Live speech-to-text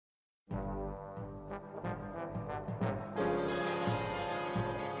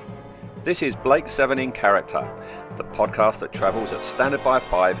This is Blake 7 in Character, the podcast that travels at standard by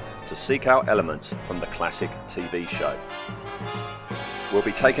 5 to seek out elements from the classic TV show. We'll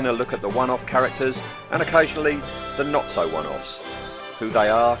be taking a look at the one-off characters and occasionally the not-so one-offs, who they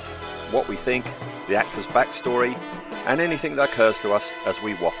are, what we think, the actor's backstory, and anything that occurs to us as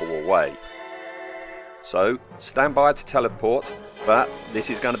we waffle away. So, stand by to teleport, but this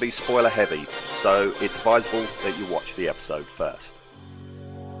is going to be spoiler heavy, so it's advisable that you watch the episode first.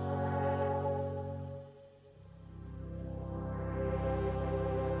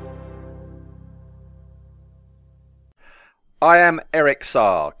 I am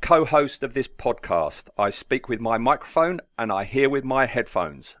Gunn-Sar, co-host of this podcast. I speak with my microphone and I hear with my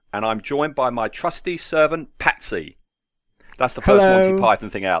headphones. And I'm joined by my trusty servant, Patsy. That's the first Hello. Monty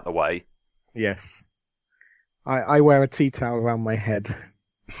Python thing out of the way. Yes. I wear a tea towel around my head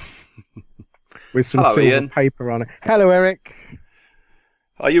with some Hello, silver Ian. paper on it. Hello, Eric.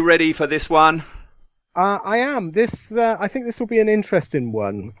 Are you ready for this one? I am. I think this will be an interesting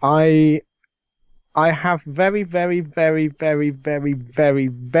one. I have very, very, very, very, very, very,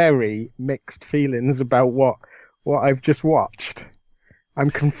 very mixed feelings about what I've just watched. I'm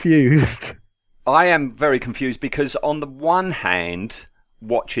confused. I am very confused because on the one hand,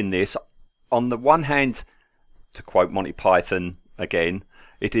 watching this, to quote Monty Python again,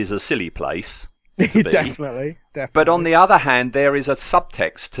 it is a silly place. to be. Definitely. But on the other hand, there is a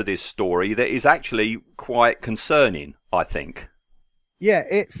subtext to this story that is actually quite concerning, I think. Yeah,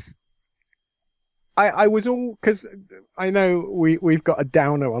 I was all, because I know we've got a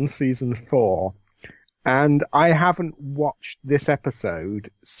downer on season 4, and I haven't watched this episode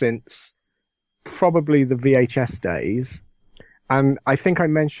since probably the VHS days. And I think I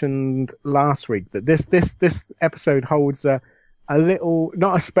mentioned last week that this episode holds a little,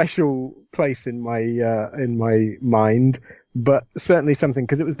 not a special place in my mind, but certainly something,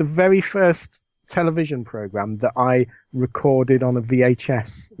 because it was the very first television program that I recorded on a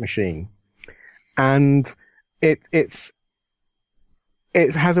VHS machine. And it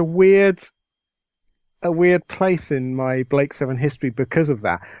has a weird place in my Blake 7 history because of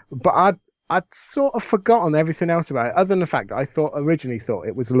that. But I'd sort of forgotten everything else about it, other than the fact that I originally thought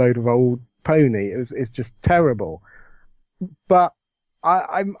it was a load of old pony. It's just terrible. But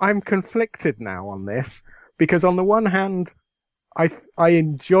I'm conflicted now on this, because on the one hand, I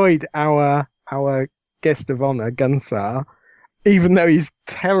enjoyed our guest of honor, Gunn-Sar, even though he's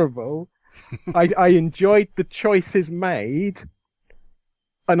terrible. I enjoyed the choices made,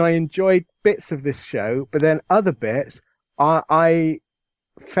 and I enjoyed bits of this show, but then other bits, I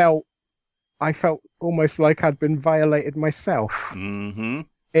felt almost like I'd been violated myself. Mm-hmm.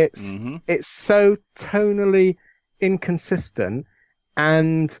 It's so tonally inconsistent,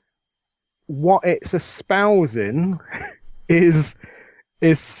 and what it's espousing is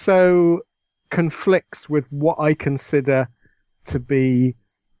so conflicts with what I consider to be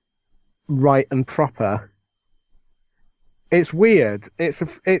right and proper. It's weird.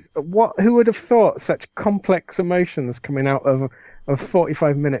 Who would have thought such complex emotions coming out of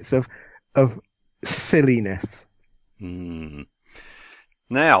 45 minutes of silliness?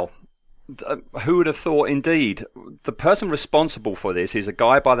 Now, who would have thought indeed? The person responsible for this is a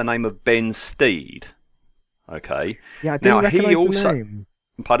guy by the name of Ben Steed. Okay. Yeah, I didn't recognise the name.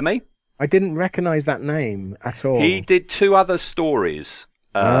 Pardon me? I didn't recognise that name at all. He did 2 other stories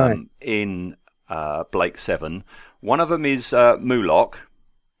Right. in Blake 7. One of them is Mulok,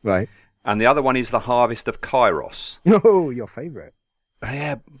 Right. and the other one is The Harvest of Kairos. Oh, your favourite.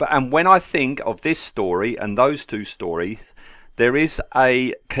 Yeah, and when I think of this story and those 2 stories, there is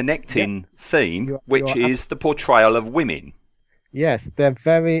a connecting theme, which is the portrayal of women. Yes,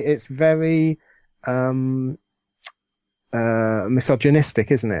 it's very misogynistic,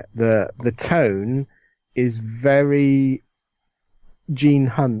 isn't it? The tone is very Gene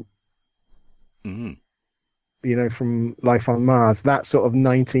Hunt, Mm. from Life on Mars, that sort of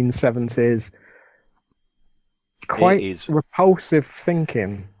 1970s, quite repulsive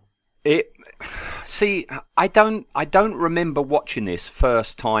thinking. See, I don't remember watching this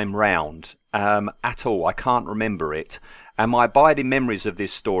first time round at all. I can't remember it. And my abiding memories of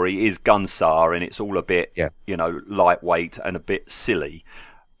this story is Gunn-Sar, and it's all a bit, lightweight and a bit silly.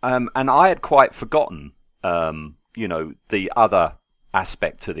 And I had quite forgotten, the other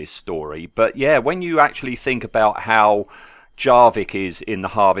aspect to this story. But yeah, when you actually think about how Jarvik is in The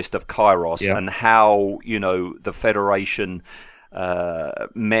Harvest of Kairos, and how, the Federation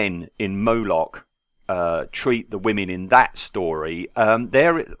men in Moloch treat the women in that story,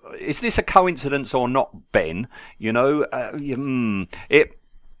 is this a coincidence or not, Ben?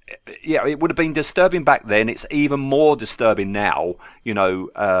 yeah, it would have been disturbing back then. It's even more disturbing now,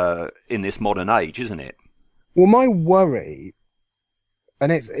 in this modern age, isn't it? Well, my worry,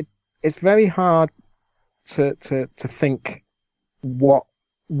 and it's very hard to think what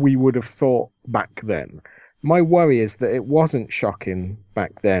we would have thought back then. My worry is that it wasn't shocking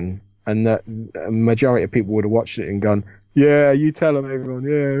back then, and that a majority of people would have watched it and gone, "Yeah, you tell them, everyone."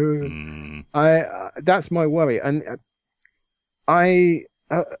 Yeah, Mm. that's my worry, and I,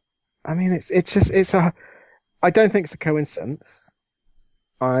 I mean, I don't think it's a coincidence.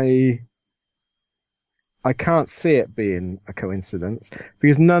 I can't see it being a coincidence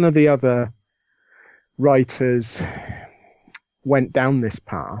because none of the other writers went down this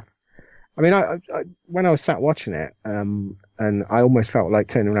path. I mean, I when I was sat watching it, and I almost felt like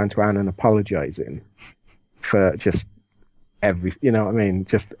turning around to Anne and apologising for just you know what I mean,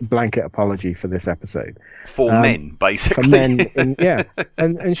 just blanket apology for this episode. For men, basically. For men, yeah.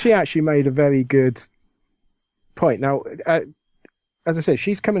 And she actually made a very good point. Now, as I said,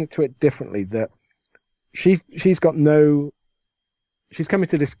 she's coming to it differently. That she's coming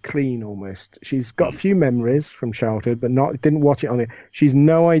to this clean almost. She's got a few memories from childhood, but didn't watch it on it. She's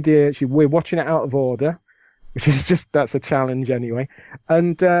no idea. We're watching it out of order, which is that's a challenge anyway.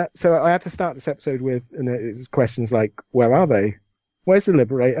 And so I had to start this episode with questions like, where are they? Where's the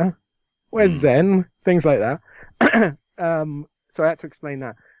Liberator? Where's Zen? Things like that. So I had to explain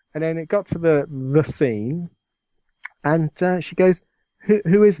that. And then it got to the scene, and she goes,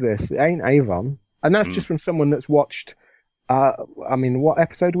 who is this? It ain't Avon. And that's just from someone that's watched, I mean, what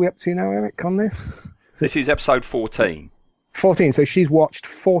episode are we up to now, Eric, on this? This is episode 14. 14, so she's watched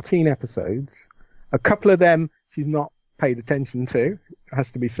 14 episodes. A couple of them she's not paid attention to,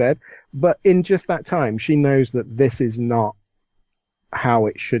 has to be said. But in just that time, she knows that this is not how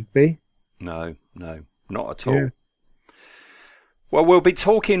it should be. No, not at all. Yeah. Well, we'll be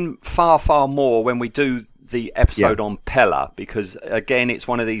talking far, far more when we do the episode on Pella, because again, it's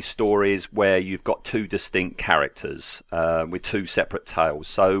one of these stories where you've got two distinct characters with two separate tales.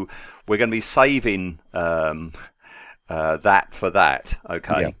 So we're going to be saving that for that.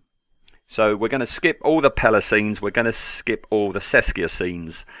 Okay. Yeah. So we're going to skip all the Pella scenes. We're going to skip all the Saskia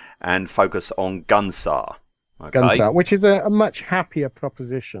scenes and focus on Gunn-Sar. Okay? Gunn-Sar, which is a much happier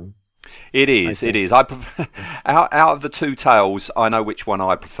proposition. It is. It is. I prefer, out of the two tales, I know which one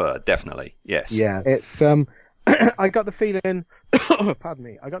I prefer. Definitely, yes. Yeah, it's. I got the feeling. Pardon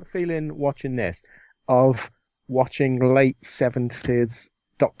me. I got the feeling watching this of watching late 70s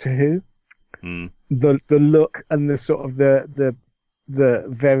Doctor Who. Mm. The look and the sort of the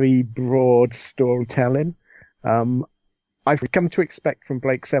very broad storytelling. I've come to expect from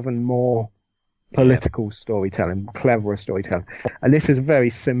Blake Seven more political storytelling, cleverer storytelling, and this is a very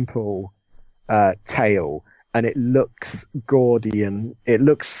simple tale, and it looks gaudy and it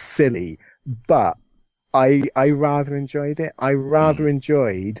looks silly, but I rather enjoyed it. I rather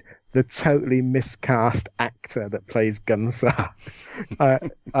enjoyed the totally miscast actor that plays Gunn-Sar.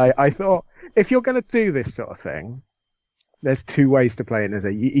 I thought, if you're going to do this sort of thing, there's two ways to play it.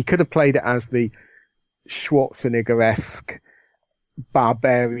 He could have played it as the Schwarzenegger-esque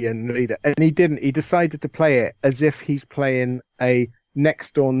barbarian leader, and he didn't. He decided to play it as if he's playing a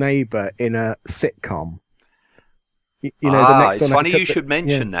next door neighbor in a sitcom. The next door. It's funny you should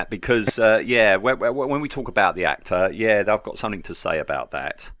mention that, because when we talk about the actor, I've got something to say about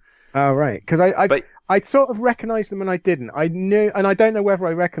that. Oh, right, because I sort of recognised him and I didn't. I knew, and I don't know whether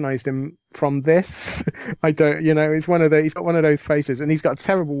I recognised him from this. I don't. He's he's got one of those faces, and he's got a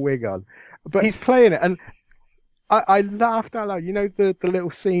terrible wig on, but he's playing it, and I laughed out loud. The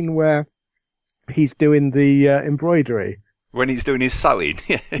little scene where he's doing the embroidery. When he's doing his sewing.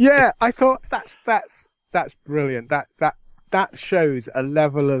 Yeah, I thought that's brilliant. That shows a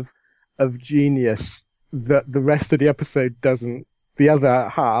level of genius that the rest of the episode doesn't. The other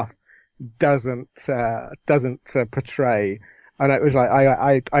half doesn't portray. And it was like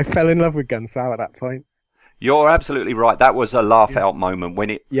I fell in love with Gunn-Sar at that point. You're absolutely right. That was a laugh-out moment when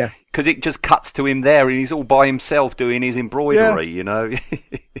it... Yes. Because it just cuts to him there and he's all by himself doing his embroidery,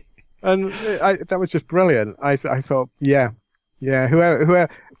 And that was just brilliant. I thought, whoever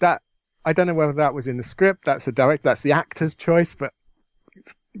that... I don't know whether that was in the script, that's the actor's choice, but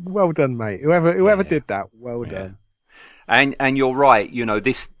well done, mate. Whoever did that, well done. And you're right.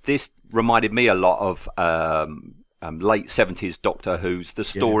 This reminded me a lot of late 70s Doctor Who's, the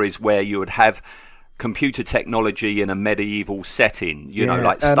stories where you would have computer technology in a medieval setting,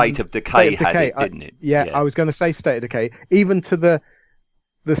 like State of Decay had it, didn't it? Yeah, I was going to say State of Decay, even to the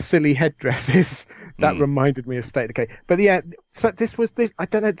the silly headdresses that reminded me of State of Decay. But yeah, so this. I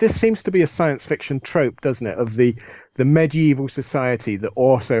don't know. This seems to be a science fiction trope, doesn't it? Of the medieval society that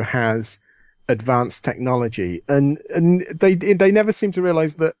also has advanced technology, and they never seem to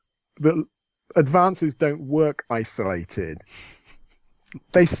realize that advances don't work isolated.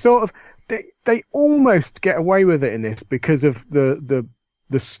 They sort of they almost get away with it in this because of the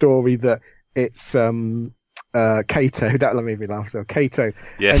story that it's Kato. That made me laugh. So Kato,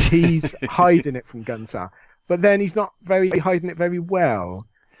 Yes. and he's hiding it from Gunn-Sar, but then he's not hiding it very well,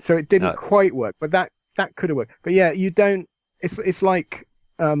 so it didn't quite work. But that could have worked. But yeah, you don't. It's like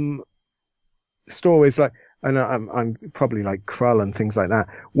stories like, and I'm probably like Krull and things like that,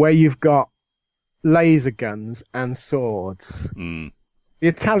 where you've got laser guns and swords. The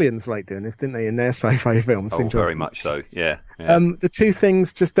Italians like doing this, didn't they, in their sci-fi films? Oh, very much so. Yeah. The two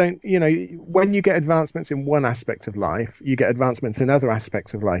things just don't. When you get advancements in one aspect of life, you get advancements in other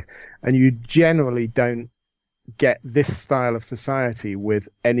aspects of life, and you generally don't get this style of society with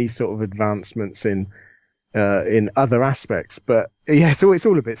any sort of advancements in other aspects. But yeah, so it's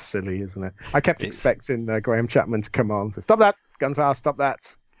all a bit silly, isn't it? I kept expecting Graham Chapman to come on, so stop that, Gunn-Sar, stop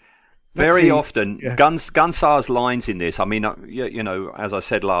that. Very often, Gunn-Sar's lines in this, I mean, as I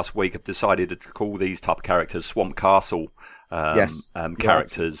said last week, I've decided to call these type of characters Swamp Castle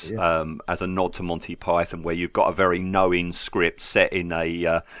characters as a nod to Monty Python, where you've got a very knowing script set in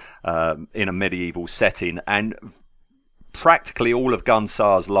a medieval setting, and practically all of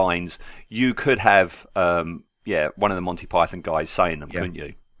Gunn-Sar's lines, you could have one of the Monty Python guys saying them, couldn't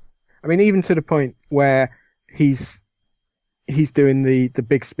you? I mean, even to the point where he's doing the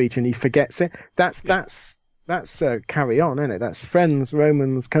big speech and he forgets it. That's Carry On, isn't it? That's Friends,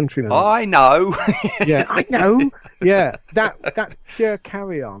 Romans, Countrymen. I know. Yeah, I know. Yeah, that's pure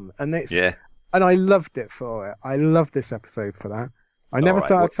Carry On, and and I loved it for it. I loved this episode for that. I never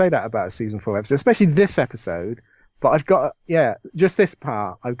thought I'd say that about a season 4 episode, especially this episode. But I've got just this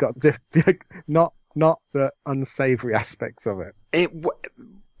part. I've got not the unsavory aspects of it.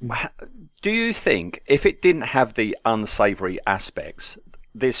 Do you think if it didn't have the unsavory aspects,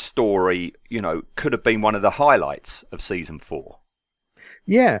 this story, could have been one of the highlights of season 4?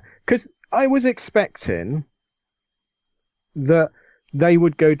 Yeah, because I was expecting that they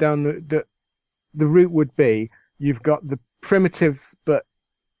would go down the route would be, you've got the primitives but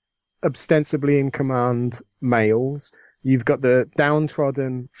ostensibly in command males, you've got the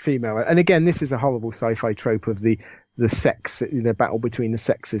downtrodden female, and again, this is a horrible sci-fi trope of the sex, the battle between the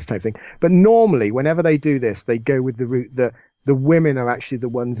sexes type thing. But normally, whenever they do this, they go with the route that the women are actually the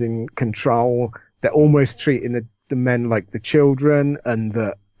ones in control. They're almost treating the men like the children, and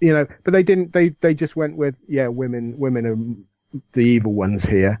but they didn't. They just went with women are the evil ones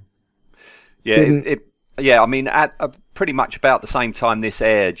here. Yeah, I mean, at pretty much about the same time this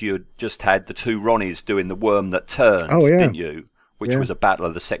aired, you just had the two Ronnies doing The Worm That Turned, didn't you? Which was a battle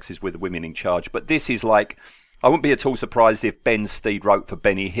of the sexes with the women in charge. But this is like, I wouldn't be at all surprised if Ben Steed wrote for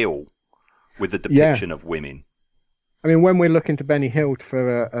Benny Hill with the depiction of women. I mean, when we're looking to Benny Hill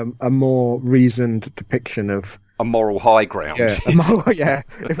for a more reasoned depiction of a moral high ground,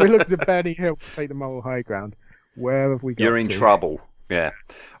 if we look to Benny Hill to take the moral high ground, where have we got? You're in trouble. Yeah.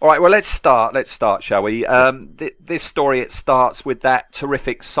 All right. Well, let's start, shall we? This story, it starts with that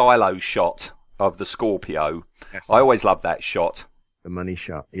terrific silo shot of the Scorpio. Yes. I always love that shot. The money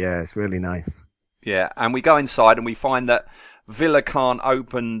shot. Yeah, it's really nice. Yeah, and we go inside and we find that Villa can't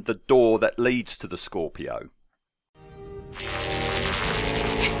open the door that leads to the Scorpio.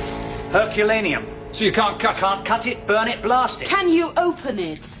 Herculaneum. So you can't cut it? Can't cut it, burn it, blast it. Can you open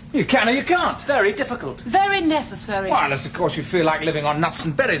it? You can or you can't. Very difficult. Very necessary. Well, unless, of course, you feel like living on nuts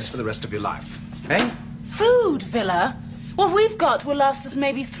and berries for the rest of your life. Eh? Food, Villa. What we've got will last us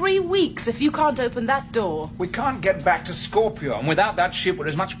maybe 3 weeks if you can't open that door. We can't get back to Scorpio, and without that ship, we're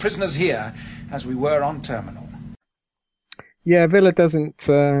as much prisoners here as we were on Terminal. Yeah, Villa doesn't.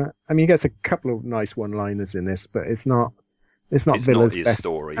 I mean, he gets a couple of nice one-liners in this, but it's not Villa's his best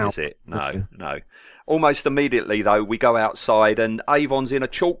story, is it? No. Almost immediately, though, we go outside and Avon's in a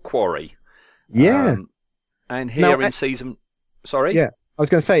chalk quarry. Yeah. And here in season... Sorry? Yeah, I was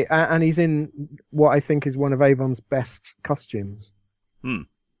going to say, and he's in what I think is one of Avon's best costumes.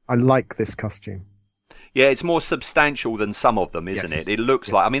 I like this costume. Yeah, it's more substantial than some of them, isn't it? It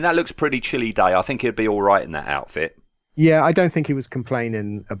looks like... I mean, that looks pretty chilly day. I think he'd be all right in that outfit. Yeah, I don't think he was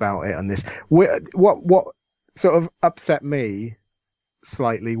complaining about it on this. What sort of upset me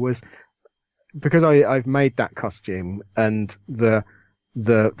slightly was because I've made that costume and the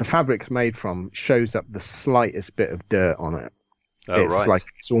fabric's made from shows up the slightest bit of dirt on it. It's like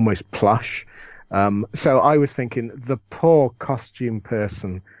it's almost plush, So I was thinking the poor costume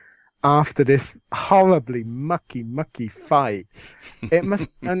person after this horribly mucky fight, it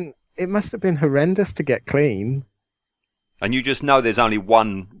must have been horrendous to get clean. And you just know there's only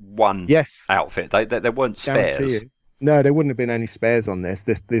one Yes, outfit. There weren't guarantee spares. you. No, there wouldn't have been any spares on this.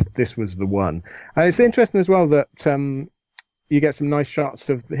 This was the one. And it's interesting as well that you get some nice shots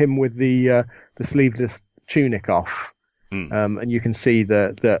of him with the sleeveless tunic off, and you can see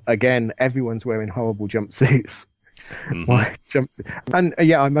that again everyone's wearing horrible jumpsuits. White jumpsuit. And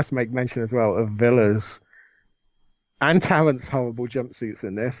I must make mention as well of Villa's and Tarrant's horrible jumpsuits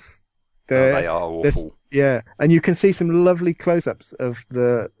in this. They are awful. And you can see some lovely close-ups of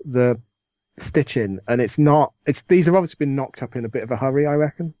the stitching, and these have obviously been knocked up in a bit of a hurry, I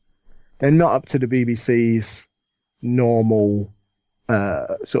reckon. They're not up to the BBC's normal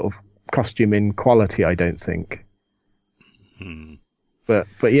sort of costuming quality, I don't think. But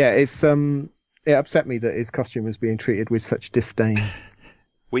it's it upset me that his costume was being treated with such disdain.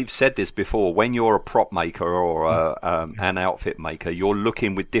 We've said this before. When you're a prop maker or an outfit maker, you're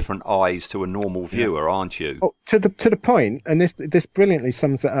looking with different eyes to a normal viewer, aren't you? Oh, to the point, and this brilliantly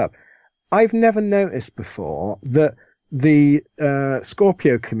sums it up. I've never noticed before that the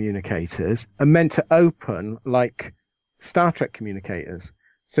Scorpio communicators are meant to open like Star Trek communicators.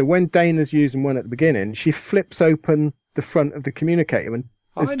 So when Dana's using one at the beginning, she flips open the front of the communicator and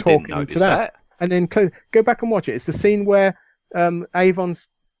is talking to that. And then go back and watch it. It's the scene where Avon's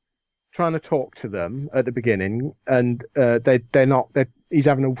trying to talk to them at the beginning, and he's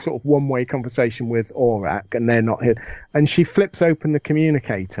having a sort of one-way conversation with Aurak, and they're not here. And she flips open the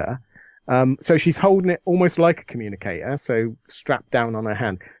communicator. So she's holding it almost like a communicator, so strapped down on her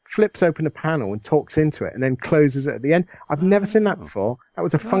hand, flips open the panel and talks into it, and then closes it at the end. I've never seen that before. That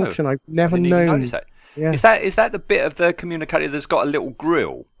was a function I've never known. Yeah. Is that the bit of the communicator that's got a little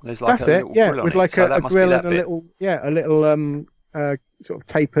grill? There's like that's a it, little yeah, grill on with it. like So a grill and bit. a little sort of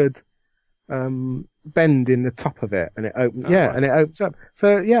tapered bend in the top of it, and it opens. And it opens up.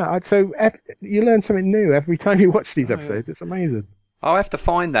 So you learn something new every time you watch these episodes. It's amazing. I'll have to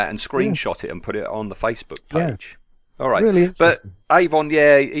find that and screenshot it and put it on the Facebook page. All right. Really interesting. But Avon,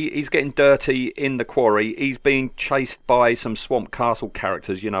 he's getting dirty in the quarry. He's being chased by some Swamp Castle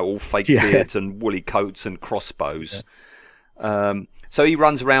characters, all fake beards and woolly coats and crossbows. Yeah. So he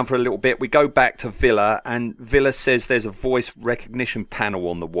runs around for a little bit. We go back to Villa, and Villa says there's a voice recognition panel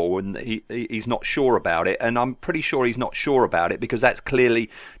on the wall, and he's not sure about it. And I'm pretty sure he's not sure about it because that's clearly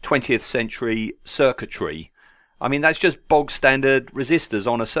 20th century circuitry. I mean, that's just bog standard resistors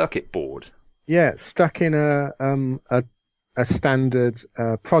on a circuit board. Yeah, stuck in a standard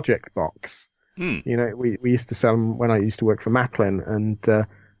project box. We used to sell them when I used to work for Macklin, and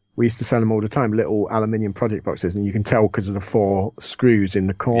we used to sell them all the time, little aluminium project boxes, and you can tell because of the 4 screws in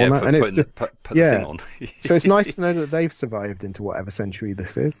the corner. Yeah, and it's just, put the thing on. So it's nice to know that they've survived into whatever century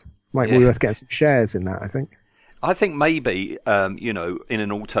this is. Might be worth getting some shares in that, I think. I think maybe, in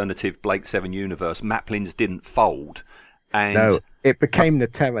an alternative Blake 7 universe, Maplin's didn't fold. And no, it became the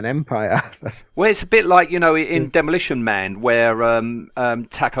Terran Empire. Well, it's a bit like, in Demolition Man, where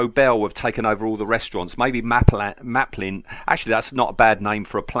Taco Bell have taken over all the restaurants. Maybe Maplin, actually, that's not a bad name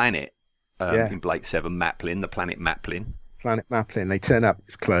for a planet in Blake 7, Maplin, the planet Maplin. Planet Maplin, they turn up,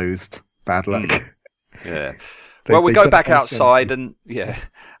 it's closed. Bad luck. Yeah. Well, we go back outside, and,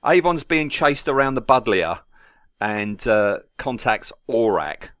 Avon's being chased around the Budlier and contacts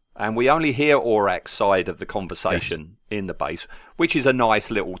Aurak. And we only hear Aurak's side of the conversation in the base, which is a nice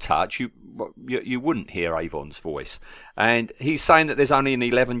little touch. You wouldn't hear Avon's voice. And he's saying that there's only an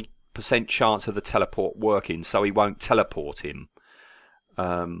 11% chance of the teleport working, so he won't teleport him.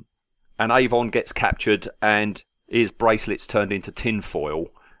 And Avon gets captured, and his bracelet's turned into tinfoil,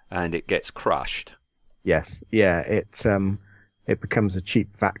 and it gets crushed. Yes, yeah, it becomes a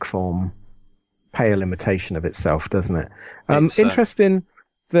cheap vac form, pale imitation of itself, doesn't it? Interesting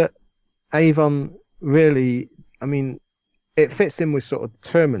that Avon really, I mean, it fits in with sort of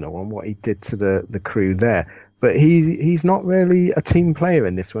Terminal and what he did to the crew there, but he's not really a team player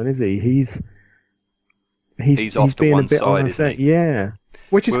in this one, is he? He's off to one side, isn't he? Yeah,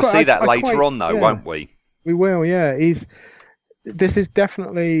 which is we'll see that later on, though, won't we? We will, yeah. This is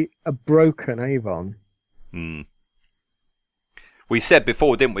definitely a broken Avon. We said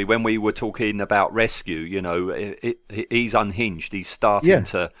before, didn't we, when we were talking about Rescue, he's unhinged. He's starting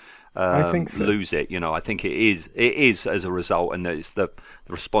to I think so. lose it. I think it is as a result, and it's the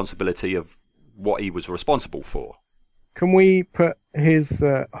responsibility of what he was responsible for. Can we put his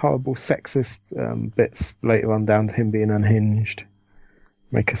horrible sexist bits later on down to him being unhinged?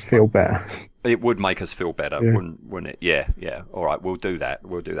 Make us feel better. It would make us feel better, Yeah. wouldn't it? Yeah, yeah. All right, we'll do that.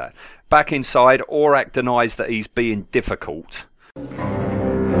 We'll do that. Back inside, Aurak denies that he's being difficult.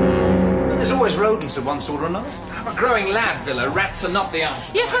 But there's always rodents of one sort or another. I'm a growing lad, Villa. Rats are not the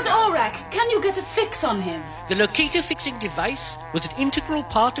answer. Yes, but Aurak, can you get a fix on him? The locator fixing device was an integral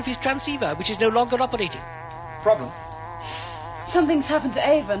part of his transceiver, which is no longer operating. Problem? Something's happened to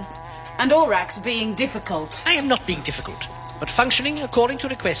Avon, and Aurak's being difficult. I am not being difficult, but functioning according to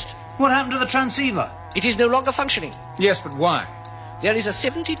request. What happened to the transceiver? It is no longer functioning. Yes, but why? There is a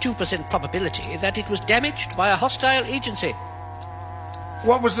 72% probability that it was damaged by a hostile agency.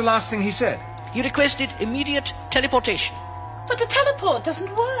 What was the last thing he said? He requested immediate teleportation. But the teleport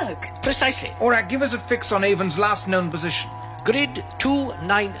doesn't work. Precisely. Alright, give us a fix on Avon's last known position. Grid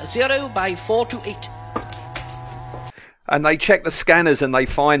 290 by 428. And they check the scanners and they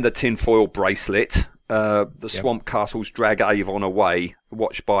find the tinfoil bracelet. The Swamp Castles drag Avon away,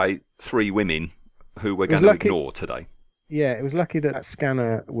 watched by 3 women who we're going to ignore today. Yeah, it was lucky that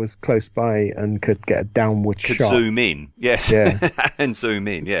scanner was close by and could get a downward Could shot. zoom in, yes. Yeah. And zoom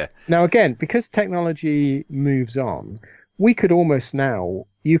in, yeah. Now, again, because technology moves on, we could almost now,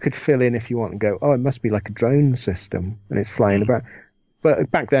 you could fill in if you want and go, oh, it must be like a drone system and it's flying about.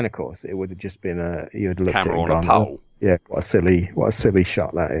 But back then, of course, it would have just been you had looked Camera at it on and a gone, pole. "Oh, yeah, what a silly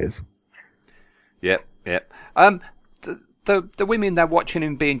shot that is." Yep, yep. The women, they're watching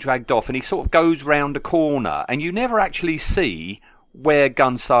him being dragged off, and he sort of goes round a corner, and you never actually see where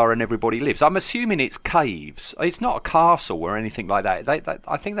Gunn-Sar and everybody lives. I'm assuming it's caves. It's not a castle or anything like that.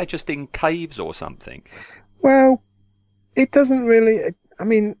 I think they're just in caves or something. Well, it doesn't really. I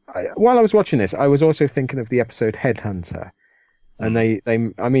mean, while I was watching this, I was also thinking of the episode Headhunter, and they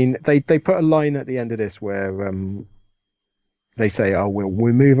put a line at the end of this where they say, "Oh, we'll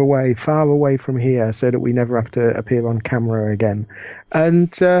move away, far away from here, so that we never have to appear on camera again."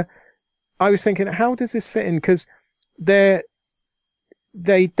 And I was thinking, how does this fit in? Because they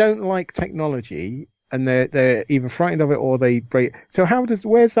don't like technology, and they're either frightened of it or they break. So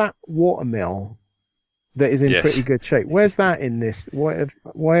where's that watermill that is in pretty good shape? Where's that in this?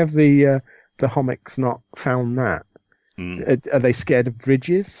 Why have the homics not found that? Are they scared of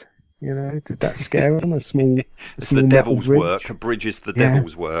bridges? You know, did that scare them? It's the devil's work. A bridge is the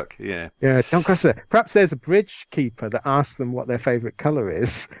devil's work. Yeah. Yeah, don't cross it. Perhaps there's a bridge keeper that asks them what their favourite colour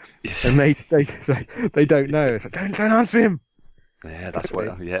is, and they don't know. It's like, don't answer him. Yeah, that's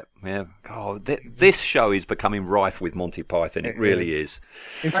what. Yeah. Oh, this show is becoming rife with Monty Python. It really is.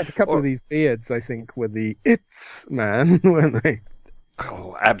 In fact, a couple of these beards, I think, were the "it's" man, weren't they?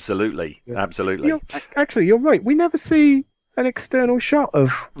 Oh, absolutely, absolutely. You're right. We never see an external shot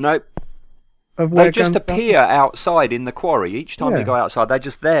of. Nope. Of where they just Gunn-Sar appear outside in the quarry. Each time they go outside, they're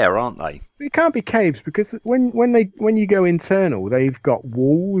just there, aren't they? It can't be caves because when you go internal, they've got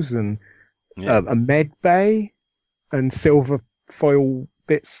walls and a med bay and silver foil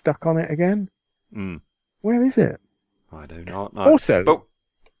bits stuck on it again. Where is it? I do not know.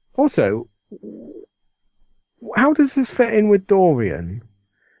 Also, how does this fit in with Dorian?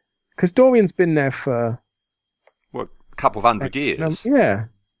 Because Dorian's been there for a couple of hundred years. Yeah.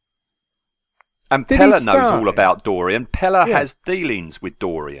 And Pella knows all about Dorian. Pella has dealings with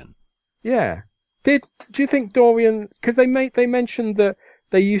Dorian. Yeah. Do you think Dorian? Because they mentioned that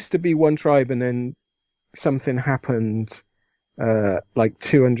they used to be one tribe and then something happened, like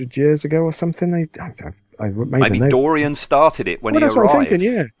 200 years ago or something. I made Maybe Dorian started it when he that's arrived. What I'm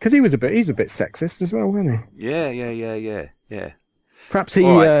thinking, yeah, because he's a bit sexist as well, wasn't he? Yeah. Perhaps he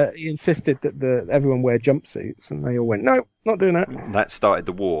insisted that everyone wear jumpsuits, and they all went, no, not doing that. That started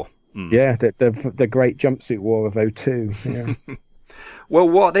the war. Yeah, the great jumpsuit war of '02. Yeah. Well,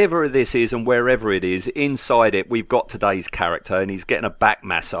 whatever this is and wherever it is, inside it we've got today's character, and he's getting a back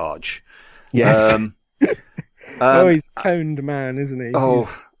massage. Yes. He's toned man, isn't he?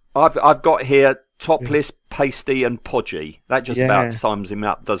 I've got here topless, pasty, and podgy. That just about sums him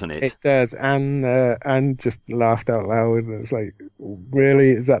up, doesn't it? It does. And just laughed out loud. It's like, really,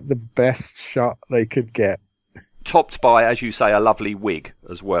 is that the best shot they could get? Topped by, as you say, a lovely wig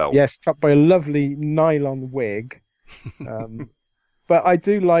as well. Yes, topped by a lovely nylon wig. But I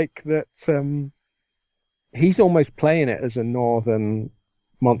do like that he's almost playing it as a northern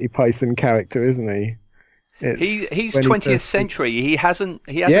Monty Python character, isn't he? He's 20th century. He hasn't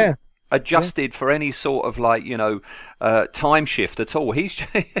adjusted for any sort of time shift at all. He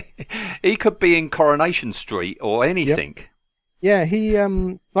could be in Coronation Street or anything. Yep. Yeah, he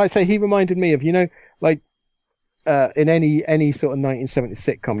like I say, he reminded me of in any sort of 1970s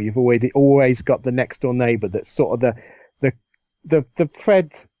sitcom, you've always got the next door neighbour that's sort of the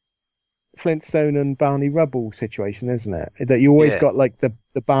Fred Flintstone and Barney Rubble situation, isn't it? That you always Yeah. got like the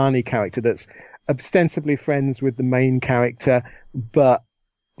Barney character that's ostensibly friends with the main character, but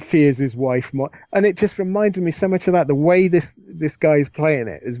fears his wife more. And it just reminded me so much of that. The way this guy's playing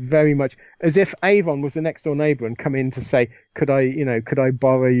it is very much as if Avon was the next door neighbor and come in to say, could I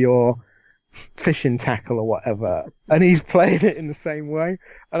borrow your fishing tackle or whatever? And he's playing it in the same way.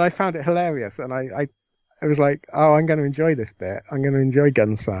 And I found it hilarious. And I was like, oh, I'm going to enjoy this bit. I'm going to enjoy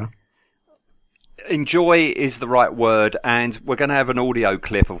Gunn-Sar. Enjoy is the right word, and we're going to have an audio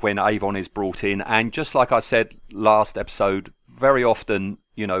clip of when Avon is brought in. And just like I said last episode, very often,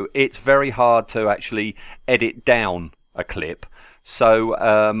 it's very hard to actually edit down a clip. So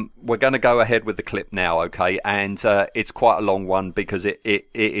we're going to go ahead with the clip now, okay? And it's quite a long one because it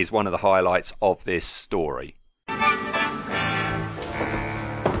is one of the highlights of this story.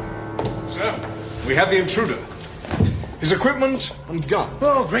 Sir, we have the intruder. His equipment and gun.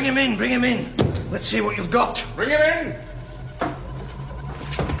 Oh, bring him in, bring him in. Let's see what you've got. Bring him in!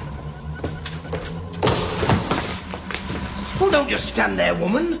 Well, don't just stand there,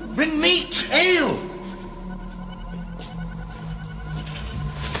 woman. Bring meat, ale.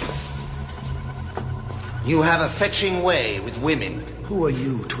 You have a fetching way with women. Who are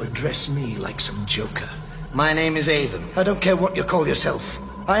you to address me like some joker? My name is Avon. I don't care what you call yourself.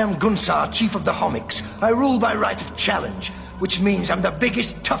 I am Gunn-Sar, chief of the Homics. I rule by right of challenge, which means I'm the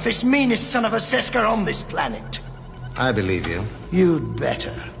biggest, toughest, meanest son of a Sesker on this planet. I believe you. You'd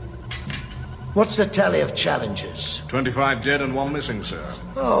better. What's the tally of challengers? 25 dead and 1 missing, sir.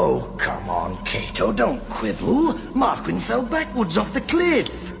 Oh, come on, Cato, don't quibble. Marquin fell backwards off the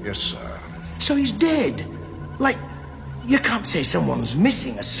cliff. Yes, sir. So he's dead. Like, you can't say someone's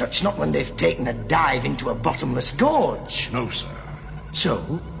missing as such, not when they've taken a dive into a bottomless gorge. No, sir.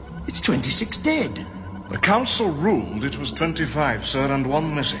 So, it's 26 dead. The council ruled it was 25, sir, and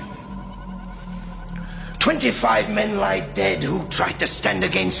 1 missing. 25 men lie dead who tried to stand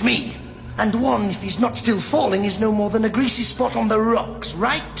against me. And 1, if he's not still falling, is no more than a greasy spot on the rocks,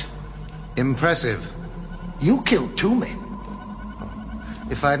 right? Impressive. You killed 2 men.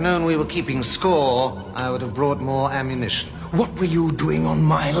 If I'd known we were keeping score, I would have brought more ammunition. What were you doing on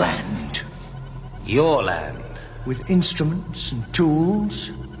my land? Your land. With instruments and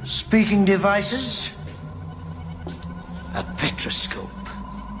tools, speaking devices, a petroscope.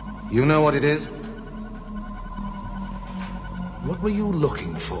 You know what it is? What were you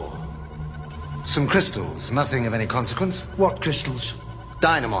looking for? Some crystals, nothing of any consequence. What crystals?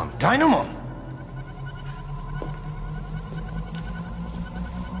 Dynamon. Dynamon?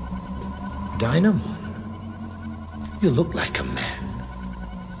 Dynamon? You look like a man.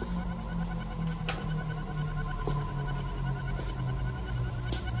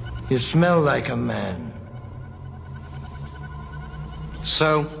 You smell like a man.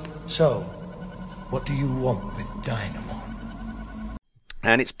 So, what do you want with Dynamon?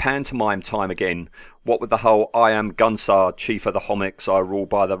 And it's pantomime time again. What with the whole I am Gunn-Sar, chief of the Homics, I rule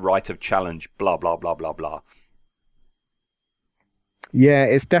by the right of challenge, blah, blah, blah, blah, blah. Yeah,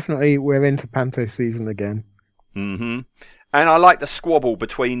 it's definitely, we're into Panto season again. Mm-hmm. And I like the squabble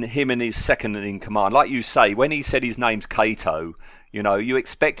between him and his second in command. Like you say, when he said his name's Cato, you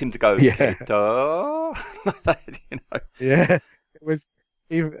expect him to go, Yeah. Cato. Yeah, it was.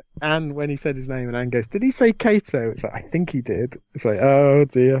 And when he said his name, and Anne goes, "Did he say Cato?" It's like, I think he did. It's like, oh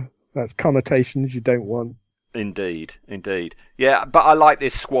dear, that's connotations you don't want. Indeed. Yeah, but I like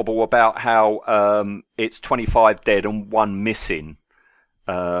this squabble about how it's 25 dead and 1 missing.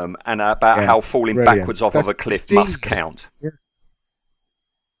 And about how falling brilliant. backwards off That's of a cliff genius. must count.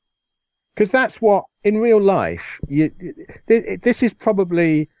 Because that's what, in real life, this is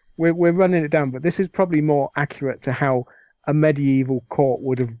probably, we're running it down, but this is probably more accurate to how a medieval court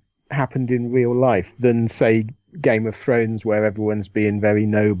would have happened in real life than, say, Game of Thrones, where everyone's being very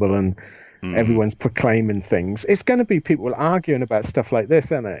noble and everyone's proclaiming things. It's going to be people arguing about stuff like this,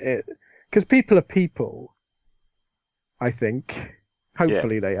 isn't it? Because people are people, I think.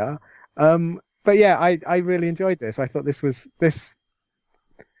 Hopefully they are. But yeah, I really enjoyed this. I thought this was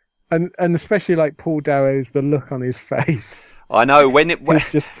and especially like Paul Darrow's, the look on his face. I know when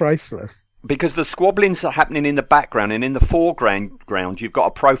it's just priceless. Because the squabblings are happening in the background, and in the foreground you've got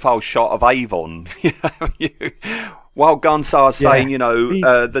a profile shot of Avon. While Gunn-Sar's saying,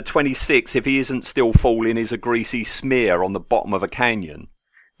 the 26, if he isn't still falling, is a greasy smear on the bottom of a canyon.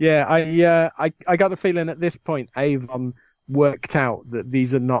 Yeah, I got the feeling at this point Avon worked out that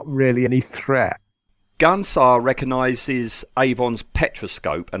these are not really any threat. Gunn-Sar recognises Avon's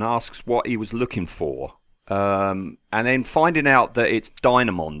petroscope and asks what he was looking for. And then finding out that it's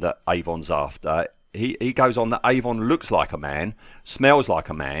Dynamon that Avon's after, he goes on that Avon looks like a man, smells like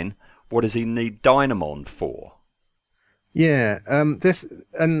a man, what does he need Dynamond for? Yeah, this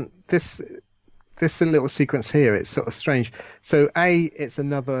little sequence here, it's sort of strange. So it's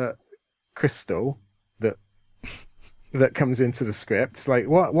another crystal that comes into the script. It's like,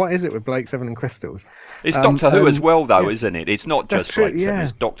 what is it with Blake Seven and crystals? It's Doctor Who as well, though, yeah, isn't it? It's not that's just true, Blake Seven, yeah.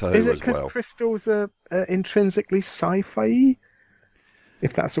 it's Doctor Who is it as well. because crystals are intrinsically sci-fi?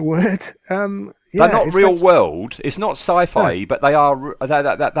 If that's a word. They're not real world. It's not sci-fi, No. but they are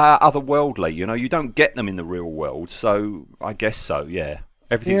otherworldly. You know, you don't get them in the real world, so I guess so. Yeah,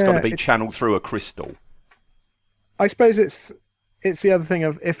 everything's got to be channeled through a crystal. I suppose it's the other thing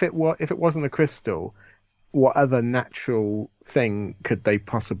of if it wasn't a crystal, what other natural thing could they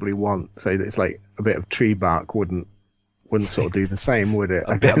possibly want? So that it's like a bit of tree bark wouldn't sort of do the same, would it?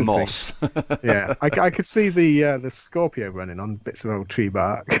 A bit of moss. Yeah, I could see the Scorpio running on bits of old tree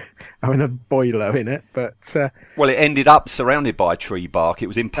bark, having a boiler in it, but Well, it ended up surrounded by tree bark. It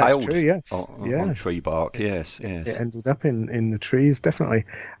was impaled true, yes. on tree bark. Yes. it ended up in the trees, definitely.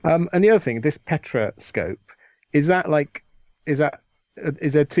 And the other thing, this Petroscope, is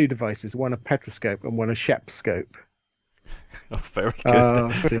there two devices, one a Petroscope and one a Shepscope? Oh, very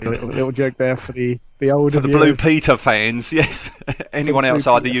good. Little joke there for the older For the Blue viewers. Peter fans, yes. Anyone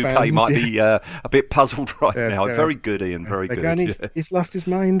outside the Peter UK fans, might be a bit puzzled right now. yeah. Very good, Ian. Very They're good. going, he's lost his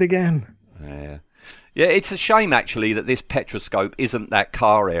mind again. Yeah. Yeah, it's a shame actually that this Petroscope isn't that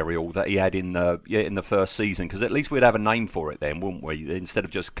car aerial that he had in the first season, because at least we'd have a name for it then, wouldn't we? Instead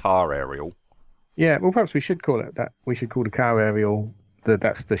of just car aerial. Yeah, well, perhaps we should call it that. We should call the car aerial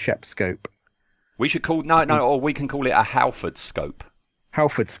that's the Shepscope. We should call or we can call it a Halford scope.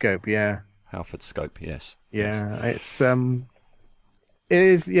 Halford scope, yeah. Halford scope, yes. Yeah, it's it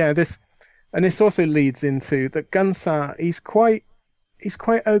is, yeah, this, and this also leads into that Gunn-Sar, he's quite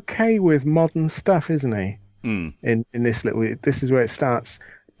okay with modern stuff, isn't he? Mm. In this is where it starts.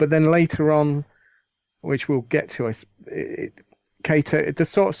 But then later on, which we'll get to, Kato, the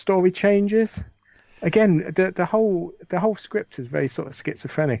sort of story changes. Again, the whole script is very sort of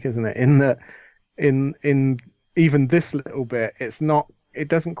schizophrenic, isn't it? In that, in even this little bit, it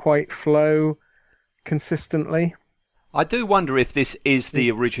doesn't quite flow consistently. I do wonder if this is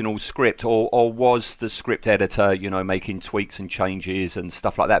the original script, or was the script editor, making tweaks and changes and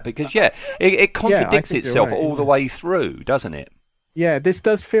stuff like that? Because it contradicts itself all the way through, doesn't it? Yeah, this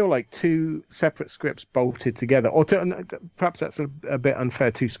does feel like two separate scripts bolted together, or perhaps that's a bit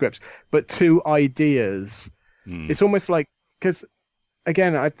unfair. Two scripts, but two ideas. It's almost like, because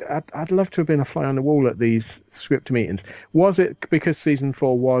again, I'd love to have been a fly on the wall at these script meetings. Was it because season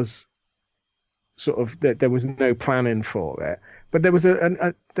 4 was sort of that there was no planning for it, but there was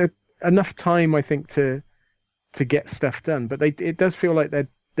enough time, I think, to get stuff done. But it does feel like they're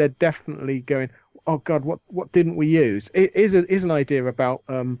definitely going, oh God, what didn't we use? It is an idea about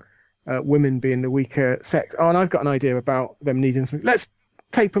women being the weaker sex. Oh, and I've got an idea about them needing something. Let's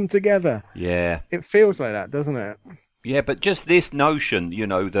tape them together. Yeah, it feels like that, doesn't it? Yeah, but just this notion,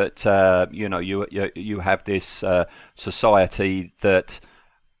 that you have this society that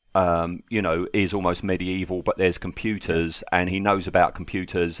is almost medieval, but there's computers, and he knows about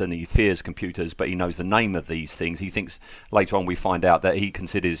computers, and he fears computers, but he knows the name of these things. He thinks, later on we find out that he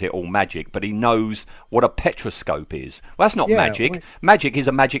considers it all magic, but he knows what a petroscope is. Well, that's not magic. Magic is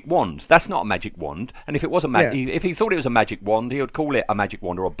a magic wand. That's not a magic wand. And if it was if he thought it was a magic wand, he would call it a magic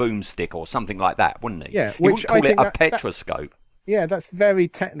wand or a boomstick or something like that, wouldn't he? Yeah, he wouldn't call it a petroscope. Yeah, that's very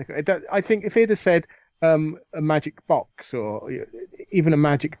technical. I think if he'd have said a magic box or even a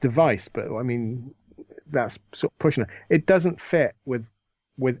magic device, but I mean, that's sort of pushing it. It doesn't fit with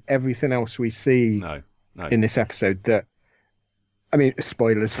everything else we see no. in this episode. That, I mean,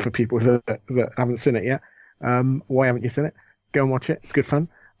 spoilers for people that haven't seen it yet. Why haven't you seen it? Go and watch it. It's good fun.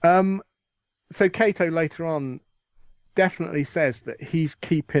 So Kato later on definitely says that he's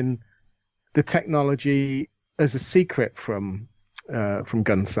keeping the technology as a secret from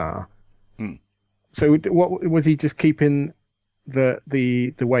Gunn-Sar. So what was he just keeping the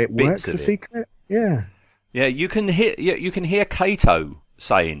way it works a secret? Yeah. Yeah, you can hear Kato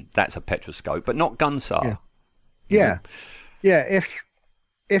saying that's a petroscope, but not Gunn-Sar. Yeah. If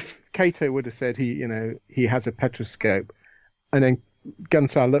Kato would have said he has a petroscope, and then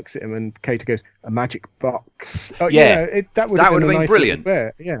Gunn-Sar looks at him and Kato goes, a magic box. Oh, that would have been brilliant.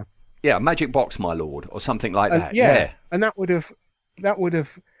 Yeah. Yeah, a magic box, my lord, or something like that. Yeah. And that would have.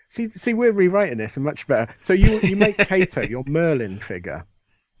 See, we're rewriting this much better. So you make Kato your Merlin figure.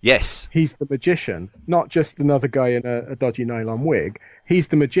 Yes. He's the magician, not just another guy in a dodgy nylon wig. He's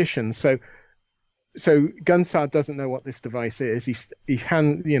the magician. So Gunn-Sar doesn't know what this device is. He says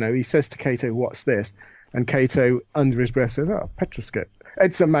to Kato, "What's this?" And Kato, under his breath, says, "Oh, petroscope."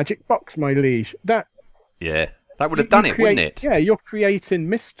 It's a magic box, my liege. That Yeah, that would have done it, wouldn't it? Yeah, you're creating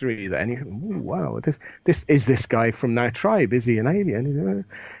mystery then. You go, "Ooh, wow, this is this guy from our tribe? Is he an alien?"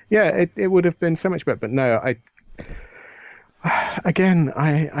 Yeah, it would have been so much better. But no, I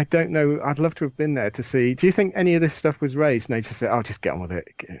don't know. I'd love to have been there to see. Do you think any of this stuff was raised? And they just said, "Oh, just get on with it.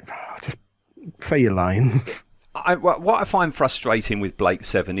 Just say your lines." What I find frustrating with Blake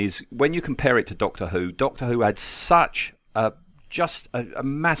Seven is when you compare it to Doctor Who. Doctor Who had such just a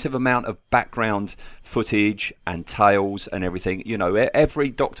massive amount of background footage and tales and everything. You know, every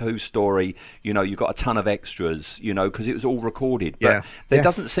Doctor Who story, you know, you've got a ton of extras, you know, because it was all recorded. But there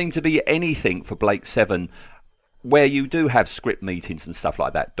doesn't seem to be anything for Blake Seven where you do have script meetings and stuff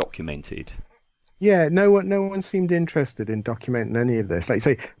like that documented. Yeah, no one seemed interested in documenting any of this. Like,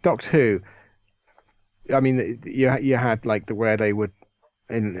 say, Doctor Who. I mean, you had like where they would,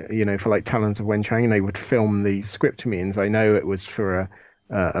 for like Talons of Weng-Chiang, they would film the script meetings. I know it was for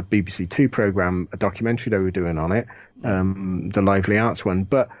a BBC Two program, a documentary they were doing on it, the Lively Arts one.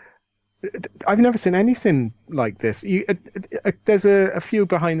 But I've never seen anything like this. There's a few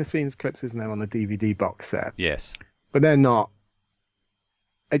behind the scenes clips, isn't there, on the DVD box set? Yes, but they're not.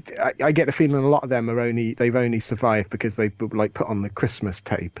 I get the feeling a lot of them they've only survived because they like put on the Christmas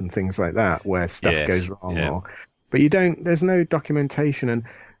tape and things like that where stuff goes wrong. Yeah. But there's no documentation, and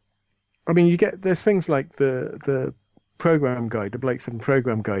I mean there's things like the program guide, the Blake Seven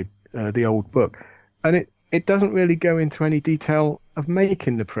program guide, the old book, and it doesn't really go into any detail of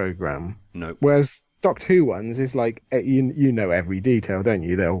making the program. No. Whereas Doctor Who ones is like you know every detail, don't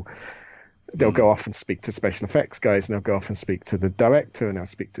you? They'll go off and speak to special effects guys, and they'll go off and speak to the director, and they'll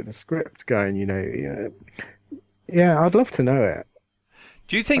speak to the script guy, and I'd love to know it.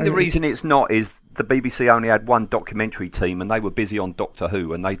 Do you think the reason it's not is the BBC only had one documentary team and they were busy on Doctor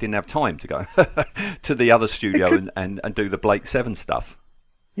Who and they didn't have time to go to the other studio and do the Blake Seven stuff?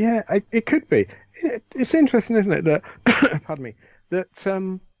 Yeah, it could be. It's interesting, isn't it, that pardon me, that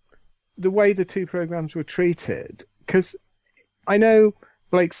the way the two programs were treated, because I know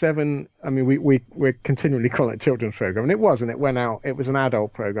Blake Seven, I mean, we're continually calling it a children's program, and it wasn't. It went out. It was an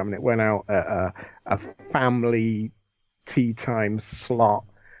adult program, and it went out at a family tea time slot.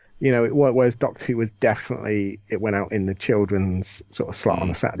 You know, whereas Doctor Who was definitely, it went out in the children's sort of slot on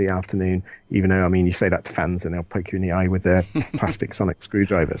a Saturday afternoon. Even though, I mean, you say that to fans, and they'll poke you in the eye with their plastic sonic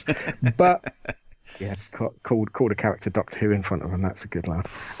screwdrivers. But yeah, it's called a character Doctor Who in front of them. That's a good laugh.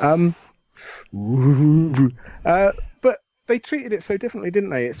 But they treated it so differently, didn't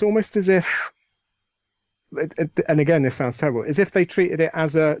they? It's almost as if, and again, this sounds terrible, as if they treated it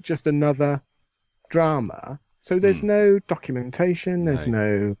as just another drama. So there's no documentation. There's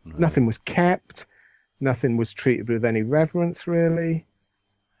nothing was kept. Nothing was treated with any reverence, really.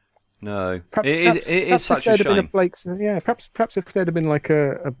 No, Perhaps it is such a shame. Perhaps if there'd have been like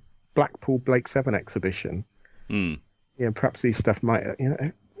a Blackpool Blake Seven exhibition, perhaps these stuff might.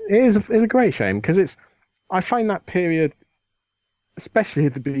 It is a great shame because I find that period, especially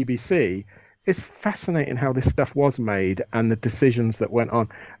at the BBC, it's fascinating how this stuff was made and the decisions that went on.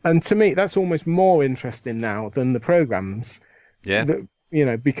 And to me, that's almost more interesting now than the programs. Yeah.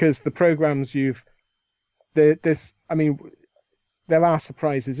 Because the programs there are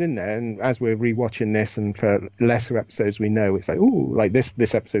surprises in there. And as we're rewatching this, and for lesser episodes, we know it's like, ooh, like this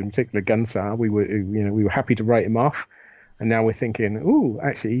episode in particular, Gunn-Sar, we were happy to write him off, and now we're thinking, ooh,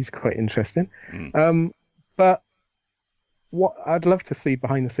 actually, he's quite interesting. But what I'd love to see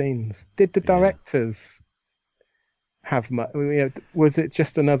behind the scenes. Did the directors have much? Was it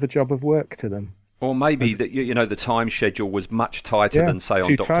just another job of work to them? Or maybe that the time schedule was much tighter than say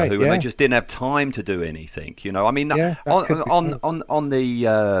on Doctor Who, and they just didn't have time to do anything. I mean, on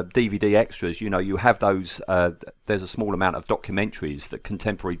the DVD extras, you have those. There's a small amount of documentaries,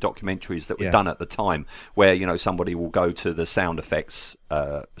 contemporary documentaries that were done at the time, where somebody will go to the sound effects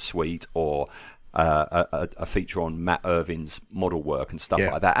suite or a feature on Matt Irvin's model work and stuff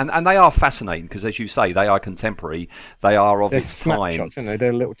like that, and they are fascinating because, as you say, they are contemporary. They are of its time. Snapshots,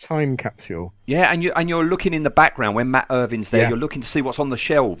 they're a little time capsule. Yeah, and you're looking in the background when Matt Irvin's there. You're looking to see what's on the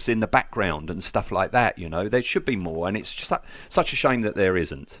shelves in the background and stuff like that. There should be more, and it's just such a shame that there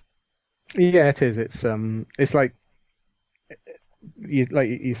isn't. Yeah, it is. It's like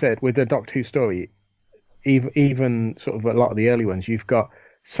you said with the Doctor Who story, even sort of a lot of the early ones, you've got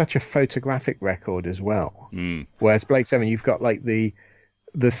such a photographic record as well. Whereas Blake Seven, you've got like the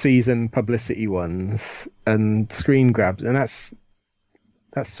season publicity ones and screen grabs, and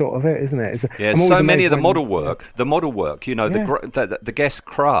that's sort of it, isn't it? Yeah, I'm always so many of amazed the model work, you know, Yeah. the guest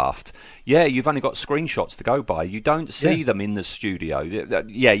craft. Yeah, you've only got screenshots to go by. You don't see Yeah. them in the studio.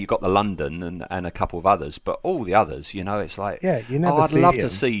 Yeah, you've got the London and a couple of others, but all the others, you know, it's like, Yeah, you oh, never I'd see love to them.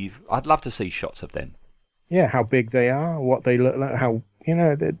 see, I'd love to see shots of them. Yeah, how big they are, what they look like, how, you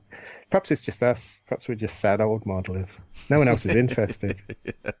know, perhaps it's just us. Perhaps we're just sad old modelers. No one else is interested.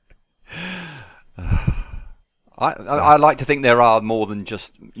 I like to think there are more than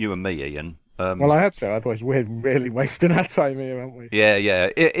just you and me, Ian. Well, I hope so. Otherwise, we're really wasting our time here, aren't we? Yeah, yeah.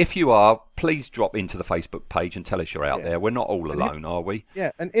 If you are, please drop into the Facebook page and tell us you're out Yeah. there. We're not all alone, are we?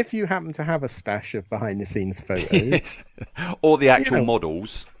 Yeah, and if you happen to have a stash of behind-the-scenes photos, Yes. Or the actual know.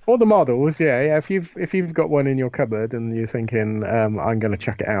 models. or the models, yeah. If you've got one in your cupboard and you're thinking, I'm going to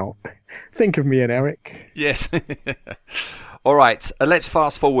check it out, think of me and Eric. Yes. All right, let's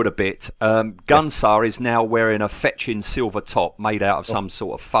fast forward a bit. Gunn-Sar is now wearing a fetching silver top made out of some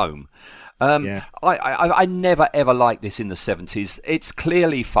sort of foam. Yeah. I never ever liked this in the 70s. It's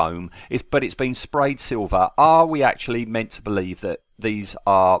clearly foam, but it's been sprayed silver. Are we actually meant to believe that these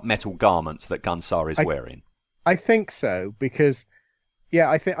are metal garments that Gunn-Sar is wearing? I think so because,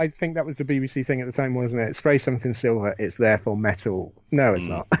 yeah, I think that was the BBC thing at the time, wasn't it? Spray something silver, it's therefore metal. No, it's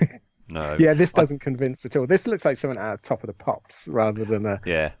not. No. Yeah, this doesn't convince at all. This looks like something out of Top of the Pops rather than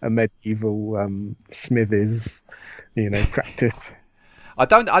a medieval Smithers, practice. I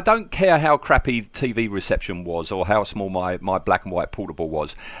don't care how crappy TV reception was or how small my black and white portable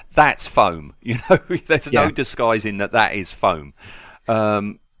was. That's foam. There's no disguising that is foam.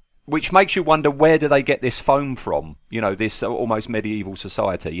 Which makes you wonder, where do they get this foam from? This almost medieval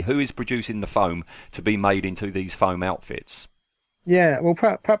society. Who is producing the foam to be made into these foam outfits? Yeah, well,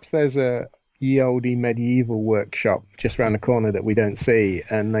 perhaps there's a ye olde medieval workshop just around the corner that we don't see,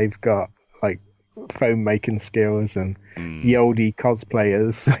 and they've got like foam making skills and ye olde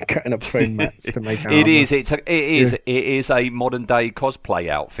cosplayers cutting up foam mats to make armor. It is a modern day cosplay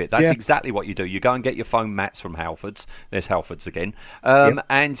outfit. That's exactly what you do. You go and get your foam mats from Halfords. There's Halfords again.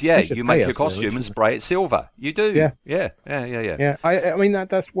 And you make your costume and spray it silver. You do. Yeah. I mean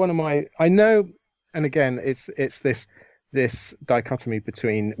that's one of my. I know, and again, it's this dichotomy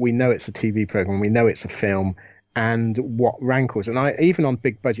between, we know it's a TV program, we know it's a film, and what rankles. And even on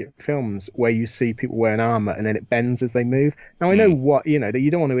big budget films where you see people wearing armor and then it bends as they move. Now I know that you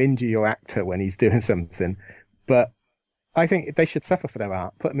don't want to injure your actor when he's doing something, but I think they should suffer for their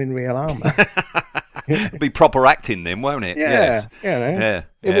art. Put them in real armor. It'll be proper acting then, won't it? Yeah, yes.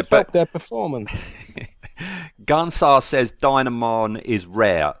 It would help their performance. Gunn-Sar says Dynamon is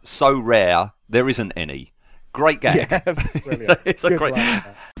rare, so rare there isn't any. Great gag. Yeah, brilliant. It's a great.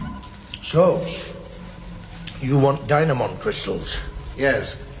 So, you want Dynamon crystals?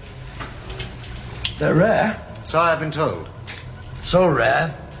 Yes. They're rare. So I've been told. So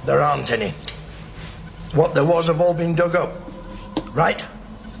rare, there aren't any. What there was have all been dug up. Right?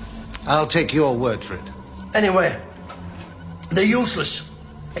 I'll take your word for it. Anyway, they're useless.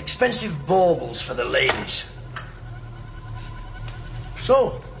 Expensive baubles for the ladies.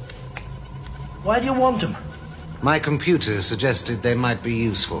 So, why do you want them? My computer suggested they might be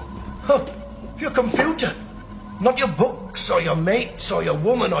useful. Huh, your computer. Not your books, or your mates, or your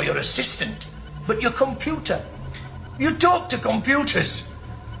woman, or your assistant. But your computer. You talk to computers.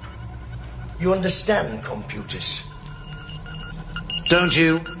 You understand computers. Don't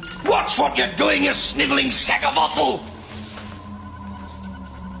you? Watch what you're doing, you snivelling sack of offal!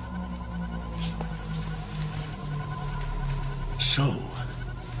 So,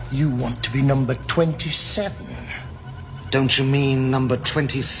 you want to be number 27? Don't you mean number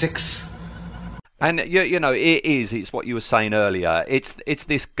 26? And it's what you were saying earlier. It's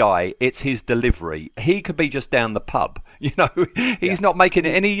this guy. It's his delivery. He could be just down the pub. He's not making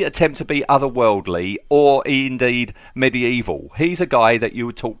any attempt to be otherworldly or indeed medieval. He's a guy that you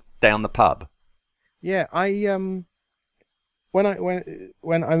would talk down the pub. Yeah, when I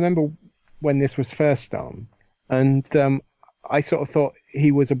remember when this was first on, and I sort of thought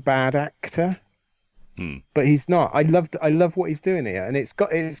he was a bad actor. But he's not. I love what he's doing here, and it's got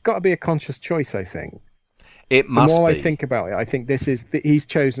to be a conscious choice. I think it must be. The more I think about it, I think he's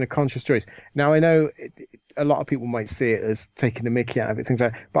chosen a conscious choice. Now I know a lot of people might see it as taking the mickey out of it, things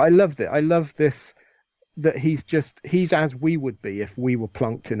like that. But I loved it. I love this, that he's as we would be if we were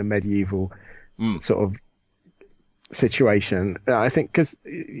plunked in a medieval sort of situation. I think because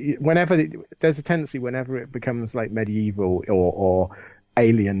there's a tendency whenever it becomes like medieval or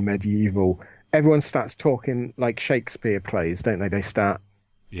alien medieval, everyone starts talking like Shakespeare plays, don't they? They start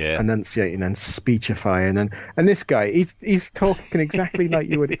enunciating and speechifying, and this guy, he's talking exactly like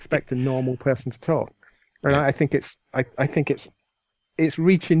you would expect a normal person to talk. And I think it's it's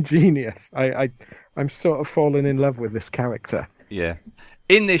reaching genius. I'm sort of falling in love with this character. Yeah.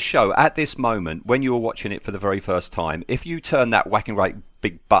 In this show, at this moment, when you were watching it for the very first time, if you turned that whacking right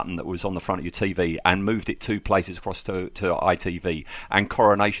big button that was on the front of your TV and moved it 2 places across to ITV and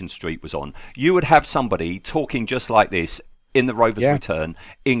Coronation Street was on, you would have somebody talking just like this in The Rover's Return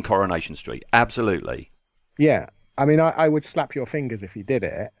in Coronation Street. Absolutely. Yeah. I mean, I would slap your fingers if you did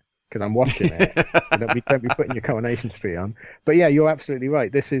it, because I'm watching it. Don't be putting your Coronation Street on. But yeah, you're absolutely right.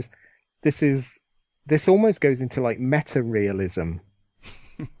 This almost goes into like meta-realism.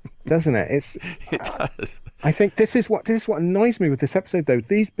 Doesn't it? It does. I think this is what annoys me with this episode, though.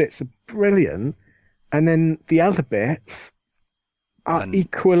 These bits are brilliant, and then the other bits are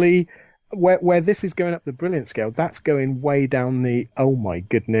equally where this is going up the brilliant scale. That's going way down the oh my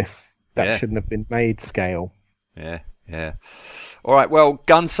goodness, that shouldn't have been made scale. Yeah. All right. Well,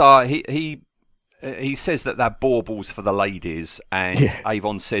 Gunn-Sar, he says that they're baubles for the ladies, and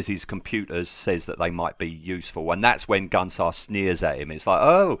Avon says his computers says that they might be useful, and that's when Gunn-Sar sneers at him. It's like,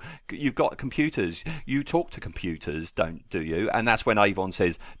 oh, you've got computers. You talk to computers, do you? And that's when Avon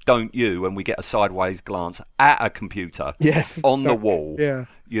says, don't you? And we get a sideways glance at a computer on the wall. Yeah.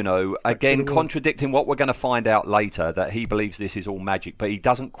 You know, again, contradicting what we're going to find out later, that he believes this is all magic, but he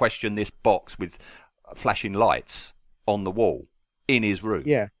doesn't question this box with flashing lights on the wall in his room.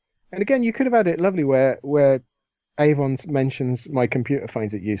 Yeah. And again, you could have had it lovely where Avon mentions my computer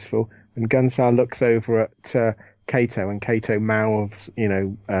finds it useful, and Gunn-Sar looks over at Kato, and Kato mouths,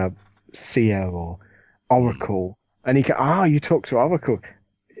 Seer or Oracle, and he goes, you talk to Oracle.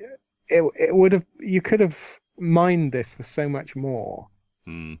 It would have, you could have mined this for so much more.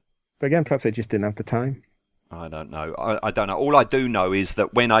 But again, perhaps they just didn't have the time. I don't know. I don't know. All I do know is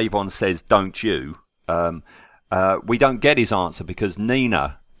that when Avon says, don't you, we don't get his answer because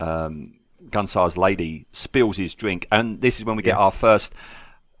Nina, Gunn-Sar's lady, spills his drink, and this is when we get our first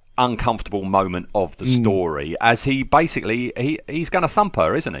uncomfortable moment of the story, as he basically he's going to thump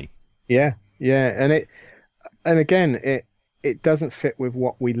her, isn't he? Yeah, and again it doesn't fit with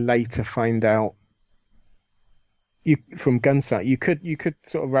what we later find out. From Gunn-Sar, you could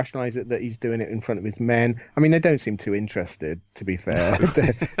sort of rationalise it that he's doing it in front of his men. I mean, they don't seem too interested, to be fair.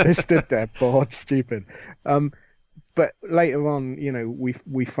 They're stood there bored, stupid. But later on,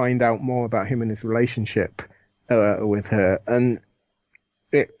 we find out more about him and his relationship with her, and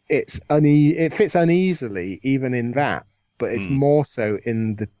it fits uneasily even in that, but it's more so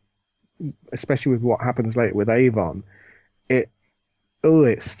in especially with what happens later with Avon. It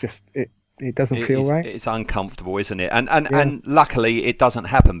doesn't feel right. It's uncomfortable, isn't it? And luckily it doesn't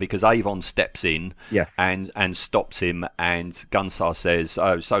happen because Avon steps in and stops him, and Gunn-Sar says,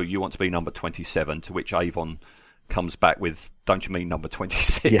 "Oh, so you want to be number 27?" To which Avon comes back with, "Don't you mean number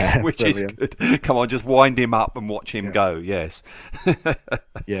 26?" Which brilliant. Is good. Come on, just wind him up and watch him go. Yes.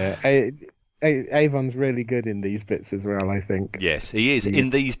 Avon's really good in these bits as well, I think. Yes, he is.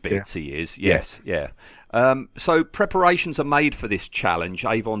 In these bits, he is. Yes. So preparations are made for this challenge.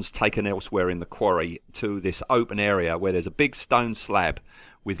 Avon's taken elsewhere in the quarry to this open area where there's a big stone slab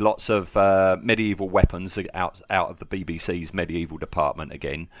with lots of medieval weapons out of the BBC's medieval department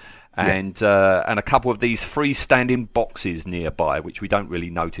again. And a couple of these freestanding boxes nearby, which we don't really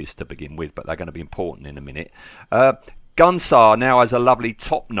notice to begin with, but they're going to be important in a minute. Gunn-Sar now has a lovely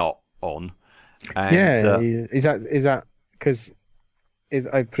top knot on. And, is that because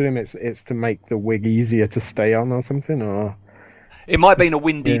I presume it's to make the wig easier to stay on or something, or it might have been a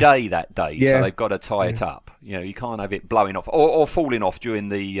windy day that day, so they've got to tie it up. You can't have it blowing off or falling off during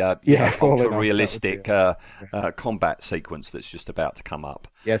the ultra-realistic combat sequence that's just about to come up.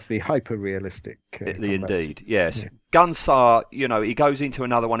 Yes, the hyper-realistic. Indeed, yes. Yeah. Gunn-Sar, he goes into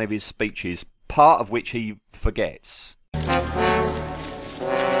another one of his speeches, part of which he forgets.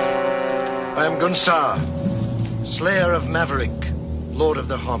 I am Gunn-Sar, Slayer of Maverick, Lord of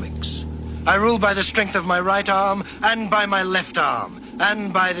the Homics. I rule by the strength of my right arm, and by my left arm,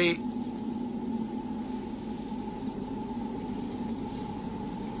 and by the...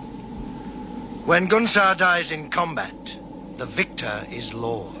 When Gunn-Sar dies in combat, the victor is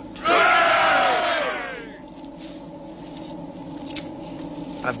Lord.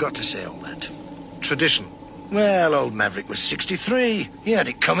 I've got to say all that. Tradition. Well, old Maverick was 63. He had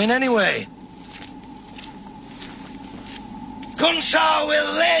it coming anyway. Gunn-Sar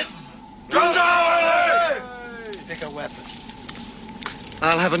will live! Gunn-Sar will live! Pick a weapon.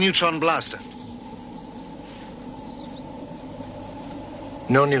 I'll have a neutron blaster.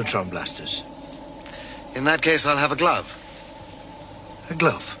 No neutron blasters. In that case, I'll have a glove. A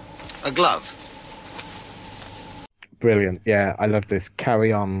glove. A glove. Brilliant. Yeah, I love this.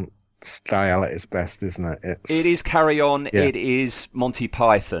 Carry on style at its best, isn't it? It is Carry On. Yeah. It is Monty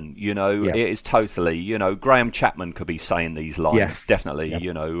Python. Yeah. It is totally. Graham Chapman could be saying these lines, Yes. definitely.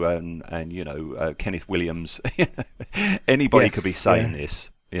 Yep. And Kenneth Williams. Anybody Yes, could be saying yeah. this.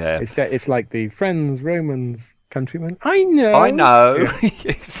 Yeah. It's like the Friends, Romans, Countrymen. I know. I know. Yeah.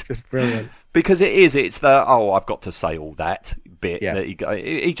 Yes. Just brilliant. Because it's the I've got to say all that bit Yeah. that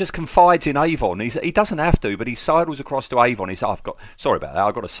he just confides in Avon. He doesn't have to, but he sidles across to Avon. He says, sorry about that.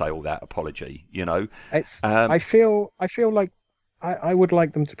 I've got to say all that apology. I feel like I would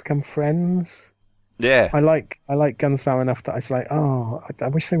like them to become friends. Yeah. I like Gunn-Sar enough that it's like, I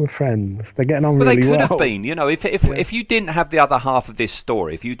wish they were friends. They're getting on But really well. they could have been, if you didn't have the other half of this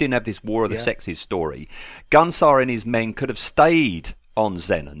story, if you didn't have this War of the Sexes story, Gunn-Sar and his men could have stayed on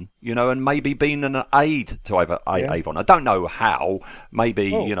Xenon, and maybe been an aid to Avon. I don't know how.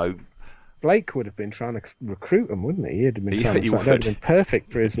 Maybe, Blake would have been trying to recruit them, wouldn't he? He'd have been Yeah, trying he to. would. That would have been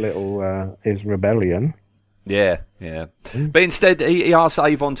perfect for his little his rebellion. Yeah. But instead, he asks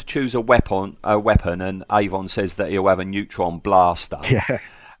Avon to choose a weapon, and Avon says that he'll have a neutron blaster. Yeah.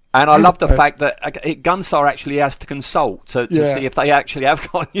 And I love the fact that Gunn-Sar actually has to consult to see if they actually have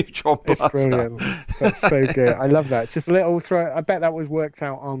got a neutron It's blaster. brilliant. That's so good. I love that. It's just a little throw. I bet that was worked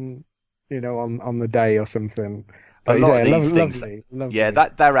out on the day or something. A But lot of these things. lovely. Yeah,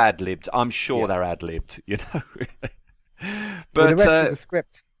 they're ad-libbed. I'm sure they're ad-libbed, But the But rest of the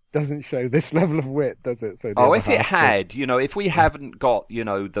script doesn't show this level of wit, does it? So the other if it half had, if we haven't got,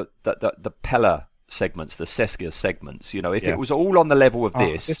 the Pella segments, the Seskia segments, if it was all on the level of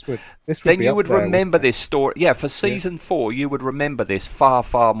this would then be you up would there, remember wouldn't it? this story. Yeah, for season 4, you would remember this far,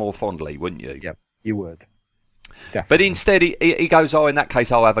 far more fondly, wouldn't you? Yep, you would. Definitely. But instead, he goes, in that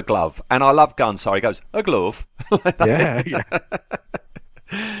case, I'll have a glove. And I love Gunn-Sar. He goes, a glove? Yeah.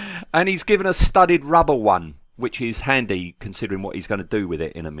 And he's given a studded rubber one, which is handy considering what he's going to do with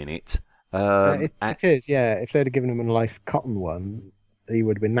it in a minute. It is, yeah. If they'd have given him a nice cotton one, he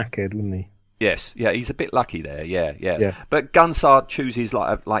would have been knackered, wouldn't he? Yes, yeah, he's a bit lucky there, yeah. Yeah. But Gunn-Sar chooses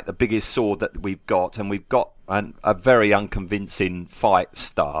like the biggest sword that we've got, and we've got a very unconvincing fight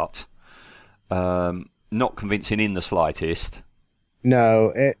start. Not convincing in the slightest.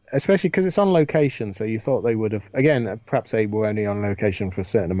 No, especially because it's on location, so you thought they would have. Again, perhaps they were only on location for a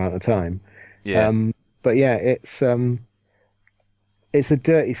certain amount of time. Yeah. But yeah, it's a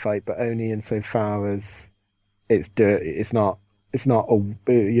dirty fight, but only insofar as it's dirty. It's not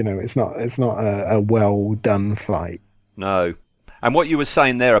a well done fight. No. And what you were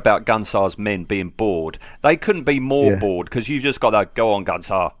saying there about Gunn-Sar's men being bored, they couldn't be more bored because you just got to go on,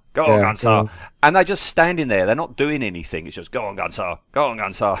 Gunn-Sar. Go on, Gunn-Sar. And they're just standing there. They're not doing anything. It's just, go on, Gunn-Sar. Go on,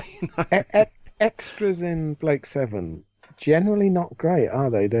 Gunn-Sar. Extras in Blake 7, generally not great, are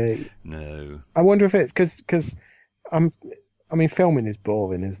they? No. I wonder if it's because filming is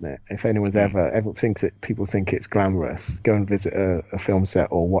boring, isn't it? If anyone's ever thinks it, people think it's glamorous. Go and visit a film set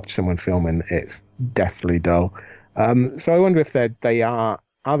or watch someone filming. It's deathly dull. So I wonder if they are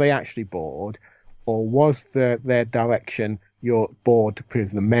they actually bored, or was their direction, you're bored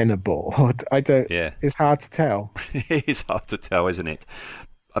because the men are bored? I don't. Yeah. It's hard to tell. It is hard to tell, isn't it?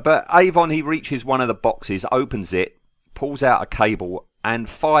 But Avon, he reaches one of the boxes, opens it, pulls out a cable, and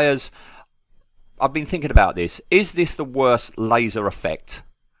fires. I've been thinking about this. Is this the worst laser effect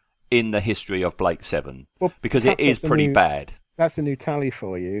in the history of Blake 7? Well, because it is pretty bad. That's a new tally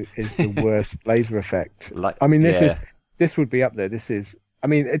for you. Is the worst laser effect? Like, I mean, this would be up there. This is. I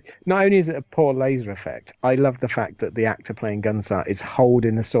mean, not only is it a poor laser effect, I love the fact that the actor playing Gunn-Sar is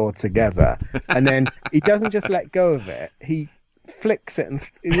holding the sword together, and then he doesn't just let go of it. He flicks it and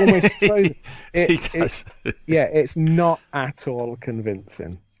he almost throws it. He does. It's not at all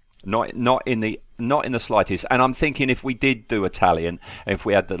convincing. Not in the slightest. And I'm thinking if we did do a tally, and if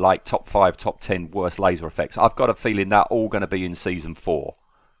we had the top 5, top 10 worst laser effects, I've got a feeling that all going to be in season 4.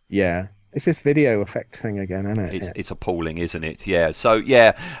 Yeah. It's this video effect thing again, isn't it? It's appalling, isn't it? Yeah. So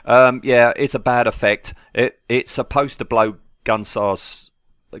it's a bad effect. It's supposed to blow Gunn-Sar's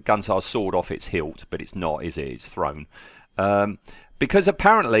sword off its hilt, but it's not, is it? It's thrown. Because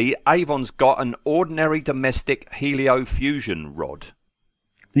apparently Avon's got an ordinary domestic heliofusion rod.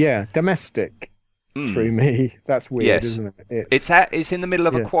 Yeah, domestic. Through me, that's weird, yes. Isn't it? It's in the middle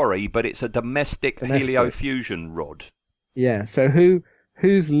of a quarry, but it's a domestic heliofusion rod. Yeah. So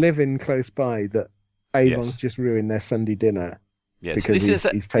who's living close by that Avon's just ruined their Sunday dinner? Yes, because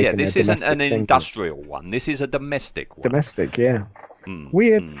he's taken this isn't an industrial one. This is a domestic one. Domestic, yeah.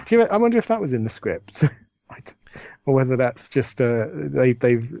 Weird. I wonder if that was in the script, or whether that's just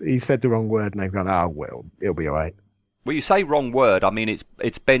he said the wrong word and they've gone, well, it'll be all right. Well, you say wrong word. I mean,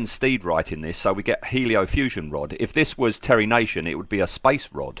 it's Ben Steed writing this, so we get heliofusion rod. If this was Terry Nation, it would be a space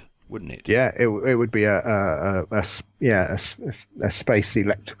rod, wouldn't it? Yeah, it would be a space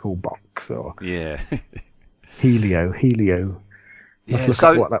electrical box or Yeah. helio. Let's Yeah. look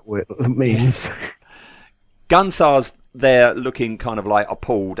So up what that word means. Gunn-Sar's there looking kind of like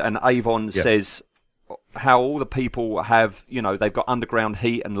appalled, and Avon Yeah. says how all the people have, they've got underground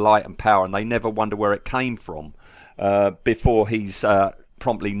heat and light and power, and they never wonder where it came from before he's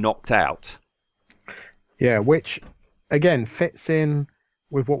promptly knocked out. Yeah, which again fits in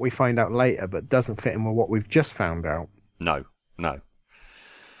with what we find out later, but doesn't fit in with what we've just found out. No.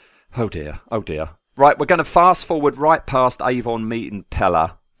 Oh dear. Right, we're going to fast forward right past Avon meeting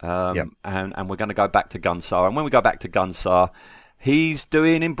Pella, and we're going to go back to Gunn-Sar. And when we go back to Gunn-Sar, he's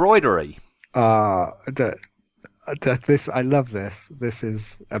doing embroidery. I love this. This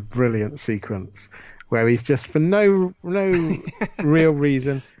is a brilliant sequence where he's just for no real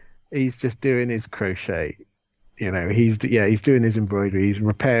reason, he's just doing his crochet. He's doing his embroidery. He's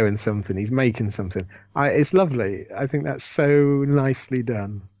repairing something. He's making something. It's lovely. I think that's so nicely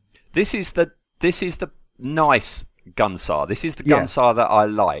done. This is the nice Gunn-Sar. This is the Gunn-Sar that I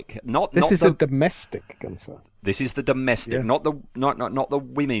like. This is the domestic Gunn-Sar. This is the domestic, not the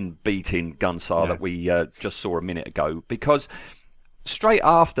women beating Gunn-Sar that we just saw a minute ago. Because straight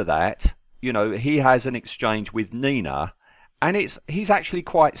after that, he has an exchange with Nina, and he's actually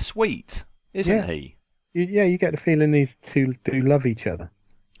quite sweet, isn't he? You get the feeling these two do love each other.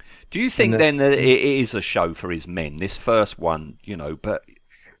 Do you think then that it is a show for his men? This first one, but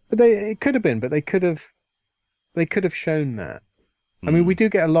it could have been, but they could have shown that. I mean, we do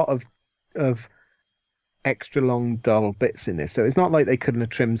get a lot of extra long dull bits in this, so it's not like they couldn't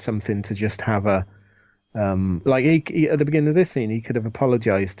have trimmed something to just have a like he at the beginning of this scene he could have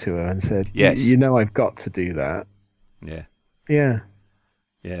apologized to her and said, yes, I've got to do that. Yeah.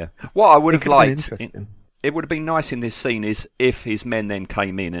 What I would have liked, it would have been nice in this scene is if his men then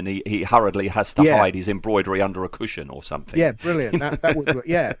came in and he hurriedly has to hide his embroidery under a cushion or something. Yeah, brilliant. That would work.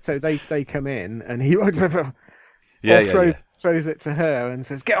 Yeah, so they come in and he throws it to her and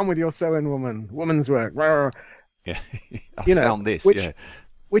says, "Get on with your sewing, woman. Woman's work." Yeah, I found this.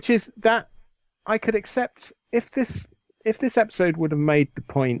 Which is that I could accept if this episode would have made the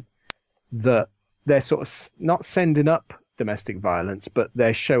point that they're sort of not sending up domestic violence, but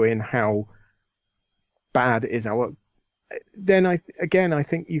they're showing how bad it is. Then I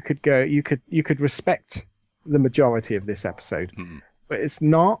think you could respect the majority of this episode, but it's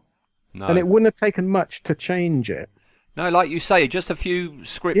not. No. And it wouldn't have taken much to change it. No, like you say, just a few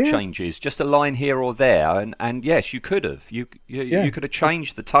script changes, just a line here or there, and yes, you could have. You could have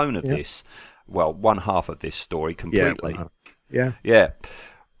changed the tone of this. Well, one half of this story completely. Yeah.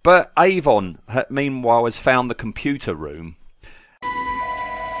 But Avon, meanwhile, has found the computer room.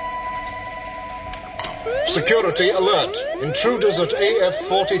 Security alert. Intruders at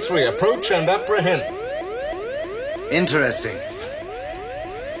AF-43. Approach and apprehend. Interesting.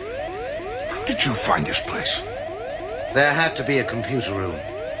 How did you find this place? There had to be a computer room.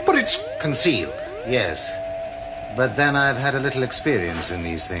 But it's concealed, yes. But then I've had a little experience in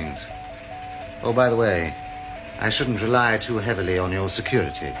these things. Oh, by the way, I shouldn't rely too heavily on your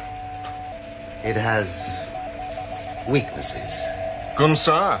security. It has weaknesses.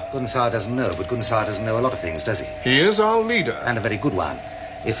 Gunn-Sar. Gunn-Sar doesn't know, but Gunn-Sar doesn't know a lot of things, does he? He is our leader. And a very good one,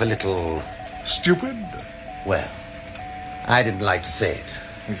 if a little... stupid? Well, I didn't like to say it.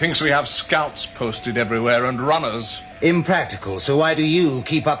 He thinks we have scouts posted everywhere and runners. Impractical, so why do you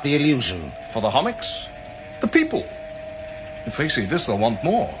keep up the illusion? For the homics? The people. If they see this, they'll want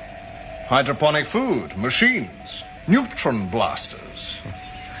more. Hydroponic food, machines, neutron blasters.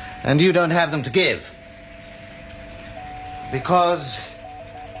 And you don't have them to give. Because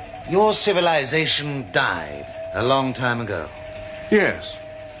your civilization died a long time ago. Yes.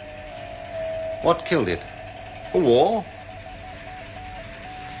 What killed it? A war.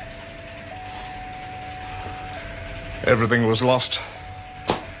 Everything was lost.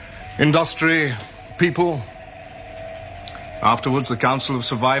 Industry, people. Afterwards, the Council of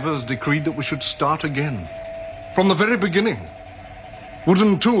Survivors decreed that we should start again. From the very beginning.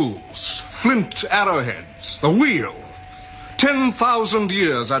 Wooden tools, flint arrowheads, the wheel. 10,000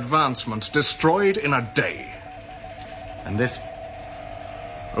 years advancement destroyed in a day. And this?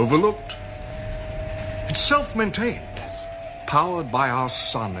 Overlooked. It's self-maintained. Powered by our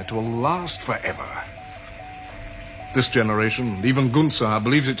sun, it will last forever. This generation, even Gunn-Sar,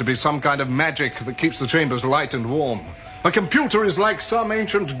 believes it to be some kind of magic that keeps the chambers light and warm. A computer is like some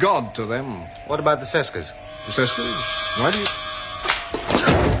ancient god to them. What about the Seskas? The Seskas? Why do you...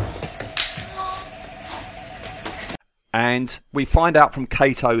 And we find out from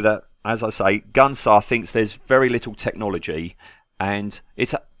Kato that, as I say, Gunn-Sar thinks there's very little technology, and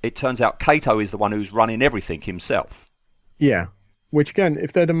it's it turns out Kato is the one who's running everything himself. Yeah. Which again,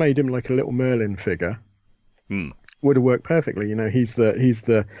 if they'd have made him like a little Merlin figure, would have worked perfectly. You know, he's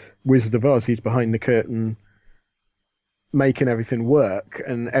the Wizard of Oz. He's behind the curtain, making everything work,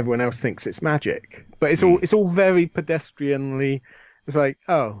 and everyone else thinks it's magic. But it's all very pedestrianly. It's like,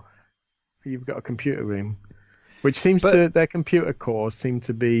 oh, you've got a computer room, which seems their computer cores seem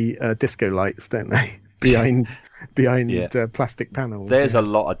to be disco lights, don't they? behind plastic panels. There's a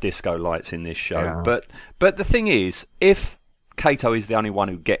lot of disco lights in this show. But the thing is, if Kato is the only one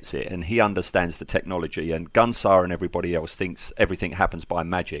who gets it and he understands the technology, and Gunn-Sar and everybody else thinks everything happens by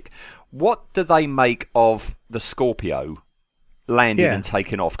magic, what do they make of the Scorpio landing and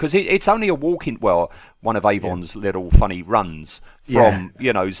taking off? Because it's only a walking, one of Avon's little funny runs from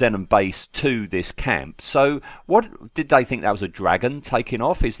Xenon base to this camp. So what did they think? That was a dragon taking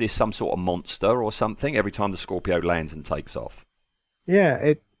off? Is this some sort of monster or something every time the Scorpio lands and takes off?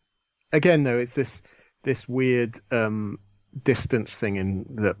 It's this weird distance thing in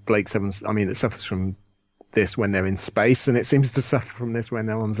that Blake Seven's. I mean, it suffers from this when they're in space, and it seems to suffer from this when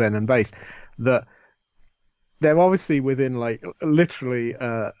they're on Xenon base. That they're obviously within like literally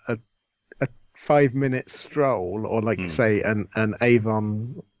a 5-minute stroll, or like say an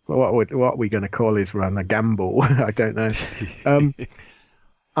Avon. What are we going to call his run? A gamble? I don't know.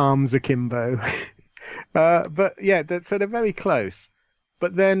 Arms akimbo. But yeah, so they're very close.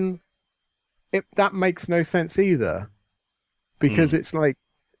 But then that makes no sense either, because it's like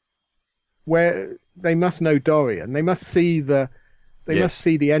where they must know Dorian. They must see must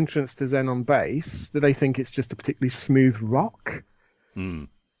see the entrance to Xenon base. Do they think it's just a particularly smooth rock?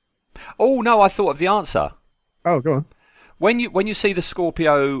 Oh no, I thought of the answer. Oh, go on. When you see the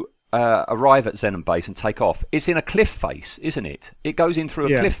Scorpio arrive at Xenon base and take off, it's in a cliff face, isn't it? It goes in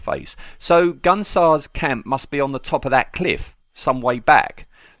through a cliff face. So Gunn-Sar's camp must be on the top of that cliff, some way back.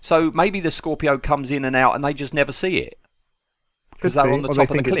 So maybe the Scorpio comes in and out and they just never see it, because they're on the top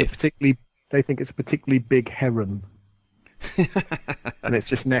of the cliff. They think it's a particularly big heron. And it's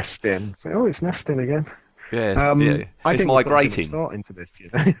just nesting. So, it's nesting again. Yeah, I it's think migrating. We put thought into this,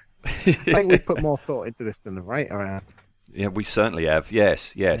 you know. I think we put more thought into this than the writer has. Yeah, we certainly have.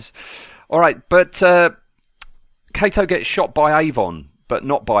 Yes. All right, but Kato gets shot by Avon, but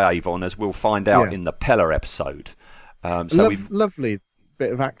not by Avon, as we'll find out in the Pella episode. Lovely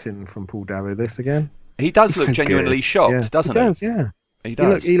bit of acting from Paul Darrow. This again. He does look genuinely shocked, doesn't he? He does, yeah. He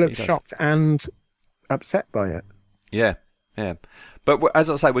does. He looks shocked and upset by it. Yeah. But as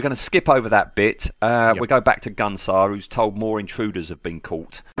I say, we're going to skip over that bit. We go back to Gunn-Sar, who's told more intruders have been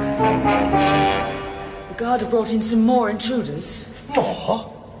caught. The guard have brought in some more intruders.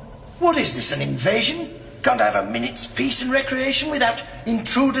 More? What is this, an invasion? Can't I have a minute's peace and recreation without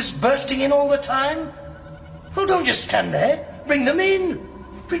intruders bursting in all the time? Well, don't just stand there. Bring them in.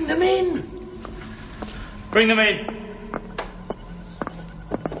 Bring them in. Bring them in.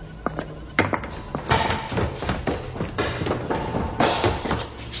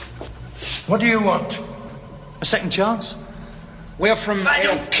 What do you want? A second chance? We're from... I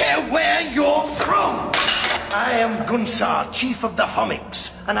don't care where you're from. I am Gunn-Sar, chief of the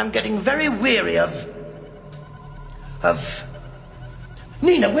Homics, and I'm getting very weary of...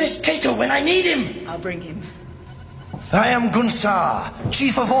 Nina, where's Kato when I need him? I'll bring him. I am Gunn-Sar,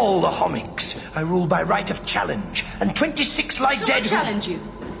 chief of all the Homics. I rule by right of challenge, and 26 lie dead. I challenge you.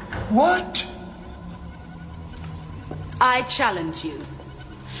 What? I challenge you.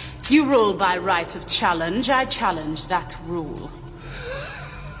 You rule by right of challenge. I challenge that rule.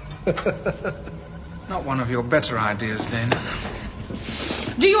 Not one of your better ideas, Dana.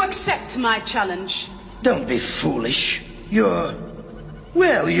 Do you accept my challenge? Don't be foolish. You're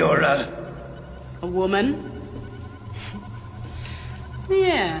a... A woman?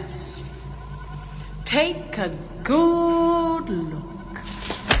 Yes. Take a good look.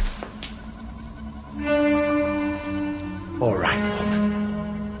 All right, woman.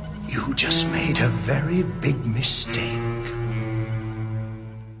 You just made a very big mistake.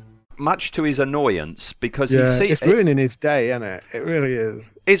 Much to his annoyance, because it's ruining his day, isn't it? It really is.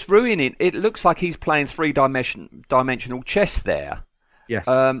 It's ruining. It looks like he's playing three-dimensional chess there. Yes.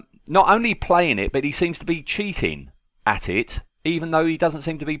 Not only playing it, but he seems to be cheating at it, even though he doesn't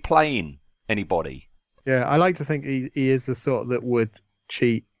seem to be playing anybody. Yeah, I like to think he is the sort that would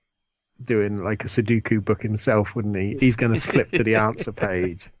cheat doing like a Sudoku book himself, wouldn't he? He's going to flip to the answer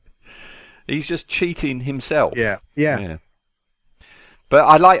page. He's just cheating himself. Yeah. But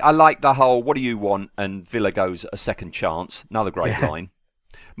I like the whole, what do you want? And Villa goes, a second chance. Another great line.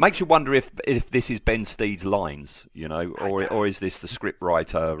 Makes you wonder if this is Ben Steed's lines, you know, or is this the script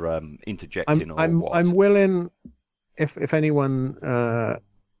writer interjecting or what? I'm willing, if anyone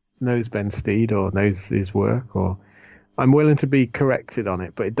Ben Steed or knows his work, or I'm willing to be corrected on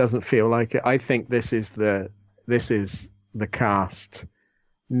it, but it doesn't feel like it. I think this is the cast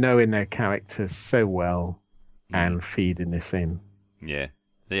knowing their characters so well and feeding this in. Yeah.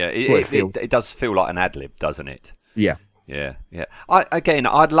 It does feel like an ad-lib, doesn't it? Yeah. Yeah.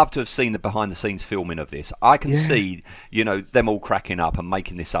 I'd love to have seen the behind-the-scenes filming of this. I can see, them all cracking up and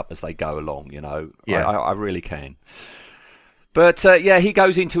making this up as they go along, Yeah. I really can. But, he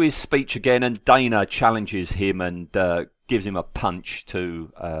goes into his speech again, and Dana challenges him and gives him a punch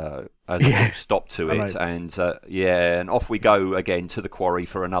to as a full stop to it. And, and off we go again to the quarry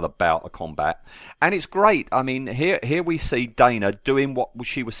for another bout of combat. And it's great. I mean, here we see Dana doing what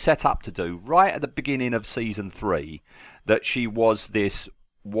she was set up to do right at the beginning of Season 3, that she was this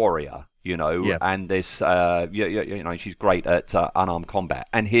warrior, and this, she's great at unarmed combat.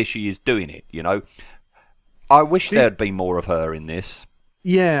 And here she is doing it, I wish there'd been more of her in this.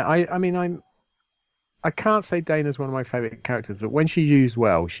 Yeah, I can't say Dana's one of my favourite characters, but when she's used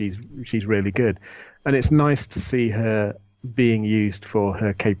well, she's really good. And it's nice to see her being used for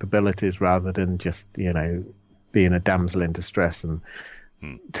her capabilities rather than just, being a damsel in distress and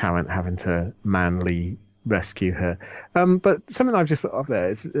Tarrant having to manly rescue her. But something I've just thought of there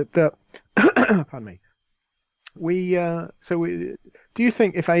is that pardon me. Do you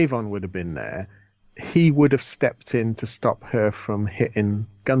think if Avon would have been there, he would have stepped in to stop her from hitting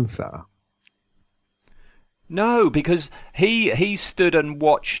Gunn-Sar? No, because he stood and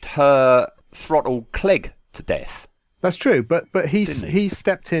watched her throttle Clegg to death. That's true, but he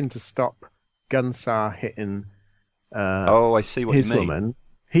stepped in to stop Gunn-Sar hitting. I see what his you mean. Woman.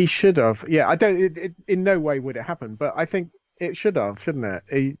 He should have. Yeah, I don't. In no way would it happen, but I think it should have, shouldn't it?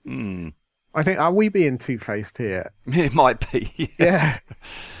 I think, are we being two-faced here? It might be. Yeah.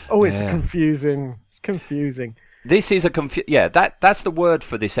 Oh, it's confusing. It's confusing. This is that's the word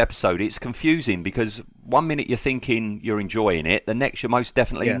for this episode. It's confusing because one minute you're thinking you're enjoying it, the next you're most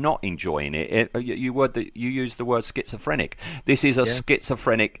definitely not enjoying it. You used the word schizophrenic. This is a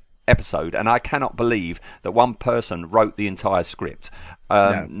schizophrenic episode, and I cannot believe that one person wrote the entire script.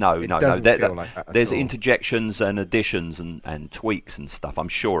 No. There's interjections and additions and tweaks and stuff. I'm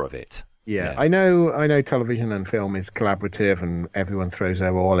sure of it. Yeah, I know television and film is collaborative and everyone throws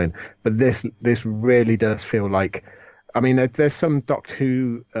their all in, but this really does feel like, I mean, there's some Doctor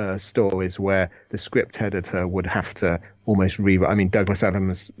Who stories where the script editor would have to almost rewrite. I mean, Douglas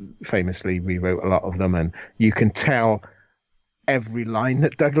Adams famously rewrote a lot of them, and you can tell every line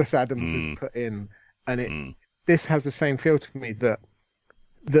that Douglas Adams has put in, and this has the same feel to me that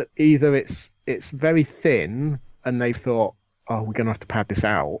either it's very thin and they thought, oh, we're going to have to pad this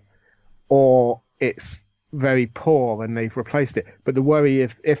out, or it's very poor and they've replaced it. But the worry,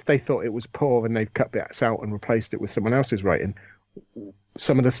 if they thought it was poor and they've cut bits out and replaced it with someone else's writing,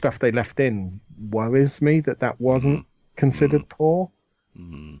 some of the stuff they left in worries me that wasn't considered poor.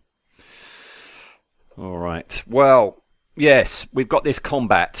 All right. Well, yes, we've got this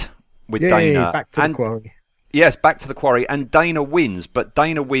combat with Dana. Back to the quarry. Yes, back to the quarry. And Dana wins, but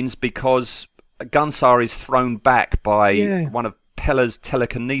Dana wins because Gunn-Sar is thrown back by one of Pella's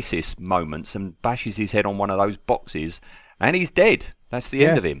telekinesis moments and bashes his head on one of those boxes, and he's dead. That's the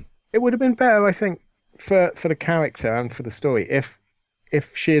end of him. It would have been better, I think, for the character and for the story if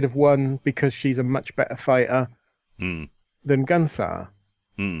she'd have won because she's a much better fighter than Gunn-Sar.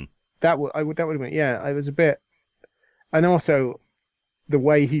 That would have been it was a bit, and also the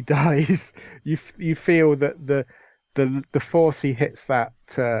way he dies, you feel that the force he hits that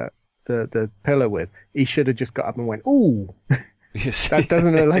the pillar with, he should have just got up and went, ooh. Yes. That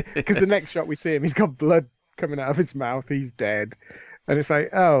doesn't look like, because the next shot we see him, he's got blood coming out of his mouth, he's dead, and it's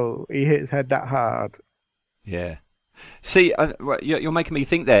like, oh, he hit his head that hard. Yeah. See, you're making me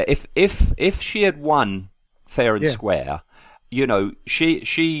think there. If she had won fair and square,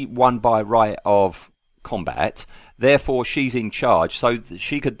 she won by right of combat. Therefore, she's in charge. So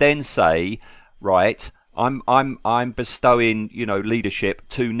she could then say, right, I'm bestowing leadership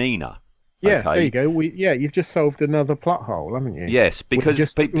to Nina. Yeah, okay. There you go. You've just solved another plot hole, haven't you? Yes, because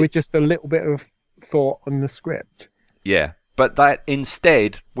with just a little bit of thought on the script. Yeah, but that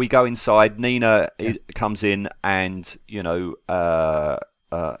instead we go inside. Nina comes in and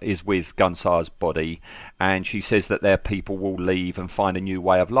is with Gunn-Sar's body, and she says that their people will leave and find a new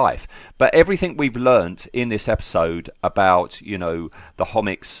way of life. But everything we've learnt in this episode about the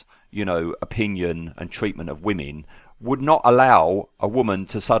Homic's opinion and treatment of women would not allow a woman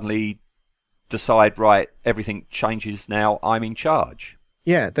to suddenly decide, right, everything changes now, I'm in charge.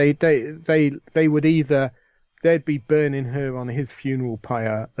 Yeah, they would either, they'd be burning her on his funeral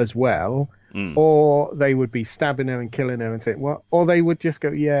pyre as well, or they would be stabbing her and killing her and saying, "What?" Or they would just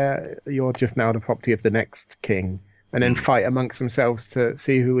go, "Yeah, you're just now the property of the next king," and then fight amongst themselves to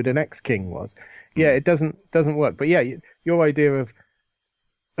see who the next king was. Yeah, it doesn't work. But yeah, your idea of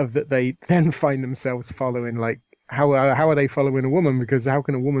that they then find themselves following, like, how are they following a woman? Because how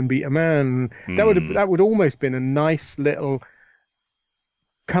can a woman beat a man? That would almost been a nice little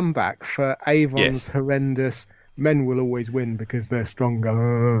comeback for Avon's horrendous. Men will always win because they're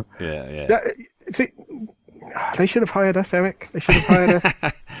stronger. They should have hired us, Eric. They should have hired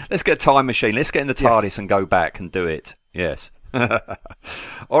us. Let's get a time machine. Let's get in the TARDIS and go back and do it. Yes.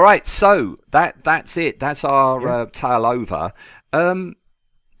 All right. So that's it. That's our tale over.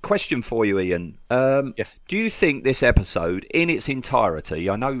 Question for you, Ian. Yes. Do you think this episode, in its entirety,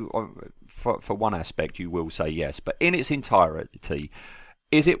 I know for one aspect you will say yes, but in its entirety,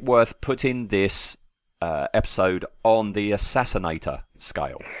 is it worth putting this episode on the Assassinator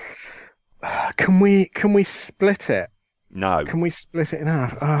scale? Can we split it? No. Can we split it in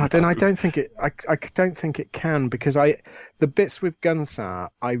half? I don't think it. I don't think it can, because the bits with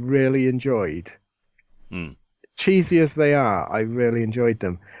Gunn-Sar I really enjoyed. Cheesy as they are, I really enjoyed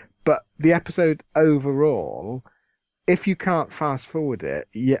them. But the episode overall, if you can't fast forward it,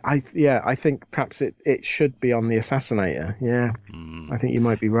 I think perhaps it should be on the Assassinator. Yeah, I think you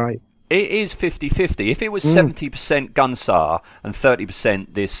might be right. It is 50-50. If it was 70% Gunn-Sar and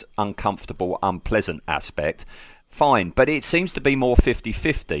 30% this uncomfortable, unpleasant aspect, fine. But it seems to be more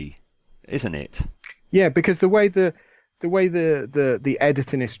 50-50, isn't it? Yeah, because the way the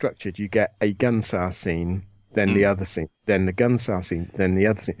editing is structured, you get a Gunn-Sar scene, then the other scene, then the Gunn-Sar scene, then the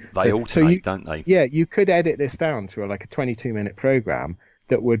other scene. They alternate, don't they? Yeah, you could edit this down to a 22-minute program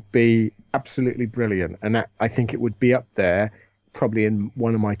that would be absolutely brilliant, and that, I think it would be up there, probably in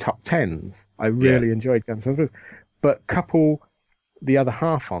one of my top 10s. I really enjoyed Gunn-Sar, but couple the other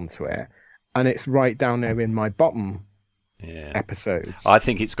half onto it, and it's right down there in my bottom episodes. I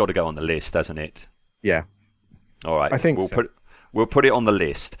think it's got to go on the list, hasn't it? Yeah. All right. I think we'll put it on the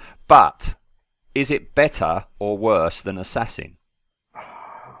list. But is it better or worse than Assassin?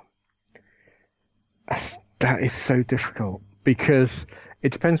 That is so difficult, because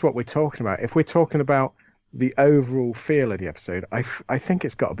it depends what we're talking about. If we're talking about the overall feel of the episode, I think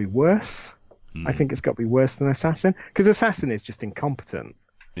it's got to be worse. I think it's got to be worse than Assassin, because Assassin is just incompetent.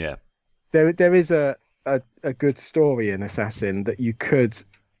 Yeah. There is a good story in Assassin that you could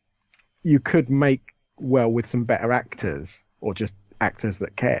make well with some better actors, or just actors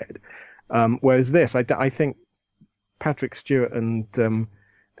that cared. Whereas this, I think Patrick Stewart and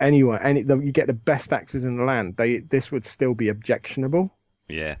you get the best actors in the land. This would still be objectionable.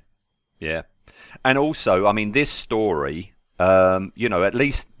 Yeah. And also, I mean, this story, at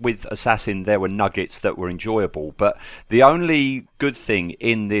least with Assassin, there were nuggets that were enjoyable. But the only good thing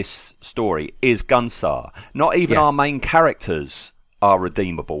in this story is Gunn-Sar. Not even our main characters are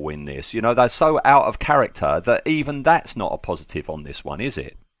redeemable in this. They're so out of character that even that's not a positive on this one, is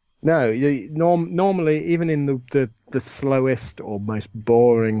it? No, normally, even in the slowest or most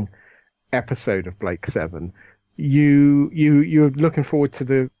boring episode of Blake 7, you're looking forward to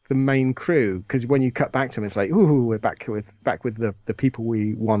the main crew, because when you cut back to them, it's like, ooh, we're back with the people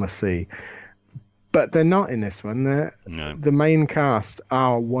we want to see. But they're not in this one. The main cast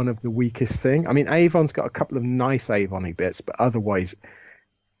are one of the weakest thing. I mean, Avon's got a couple of nice Avon-y bits, but otherwise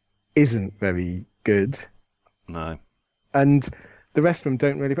isn't very good. No. And the rest of them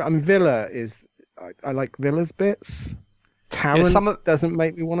don't really. I mean, Villa is. I like Villa's bits. Tarrant doesn't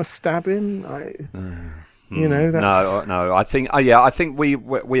make me want to stab him. That's... No. I think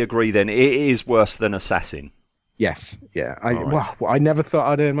we agree. Then it is worse than Assassin. Yes, yeah. I never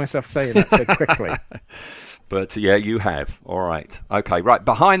thought I'd hear myself saying that so quickly. But yeah, you have. All right. Okay, right.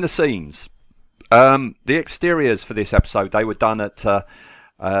 Behind the scenes, the exteriors for this episode, they were done at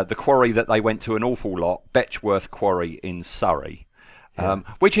the quarry that they went to an awful lot, Betchworth Quarry in Surrey,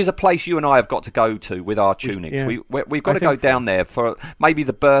 which is a place you and I have got to go to with our tunics. We've got to go down there for maybe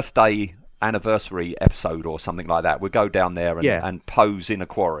the birthday anniversary episode or something like that. We'll go down there and pose in a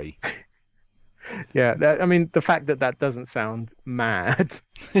quarry. Yeah, I mean, the fact that doesn't sound mad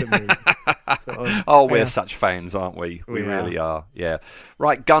to me. We're such fans, aren't we? We really are, yeah.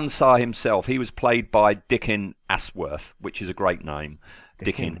 Right, Gunn-Sar himself, he was played by Dickon Asworth, which is a great name.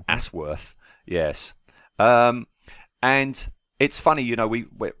 Dickon Asworth, yes. And it's funny,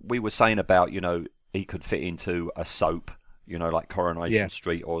 we were saying about, he could fit into a soap, like Coronation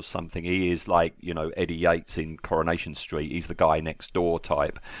Street or something. He is like, Eddie Yates in Coronation Street. He's the guy next door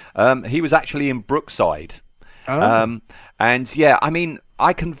type. He was actually in Brookside. And yeah, I mean,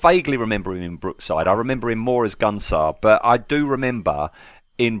 I can vaguely remember him in Brookside. I remember him more as Gunn-Sar, but I do remember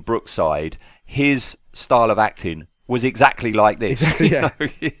in Brookside, his style of acting was exactly like this.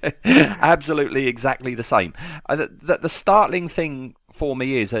 Exactly, yeah. Absolutely exactly the same. The startling thing for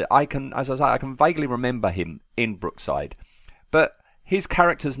me is that I can vaguely remember him in Brookside, but his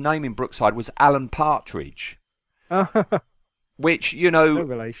character's name in Brookside was Alan Partridge, which No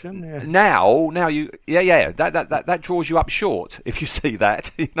relation. Yeah. now that draws you up short if you see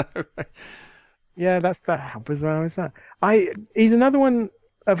that. Yeah, that's that. How bizarre is that? He's another one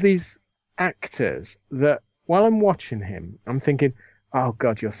of these actors that while I'm watching him, I'm thinking, oh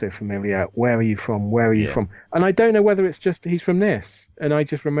God, you're so familiar. Where are you from? Where are you from? And I don't know whether it's just he's from this, and I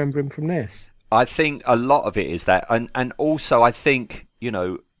just remember him from this. I think a lot of it is that, and also I think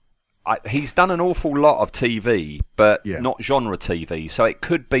he's done an awful lot of TV, but not genre TV. So it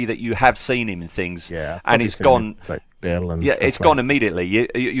could be that you have seen him in things, and it's gone. Like Bill and it's gone immediately.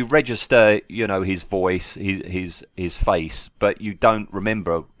 You register, his voice, his face, but you don't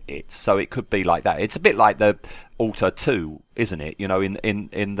remember it. So it could be like that. It's a bit like the Alter 2, isn't it?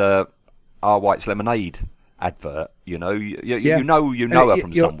 In the R. White's Lemonade advert. You know her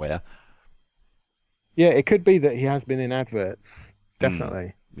from somewhere. Yeah, it could be that he has been in adverts.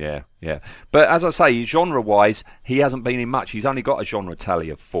 Definitely. Yeah. But as I say, genre-wise, he hasn't been in much. He's only got a genre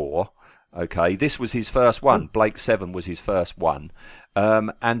tally of 4. Okay, this was his first one. Blake 7 was his first one.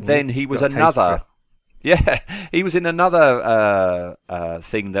 And then he was another... Yeah, he was in another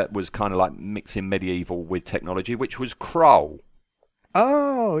thing that was kind of like mixing medieval with technology, which was Kroll.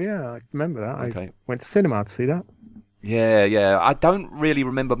 Oh, yeah, I remember that. Okay. I went to cinema to see that. Yeah. I don't really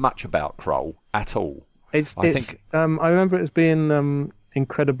remember much about Kroll at all. I remember it as being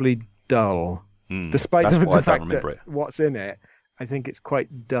incredibly dull. Despite the fact that what's in it, I think it's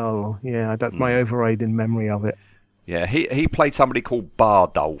quite dull. Yeah, that's my overriding memory of it. Yeah, he played somebody called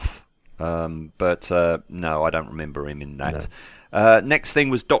Bardolph, but no, I don't remember him in that. No. Next thing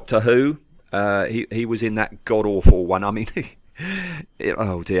was Doctor Who. He was in that god-awful one. I mean,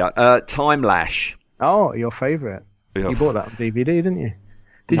 oh dear. Time Lash. Oh, your favourite. You bought that on DVD, didn't you?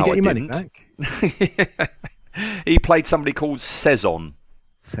 Did you get your money back? He played somebody called Sezon.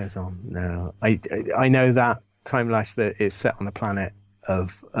 No. I know that Time Lash that is set on the planet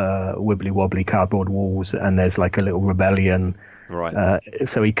of wibbly wobbly cardboard walls, and there's like a little rebellion. Right.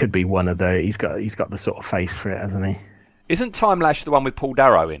 So he could be one of the. He's got the sort of face for it, hasn't he? Isn't Time Lash the one with Paul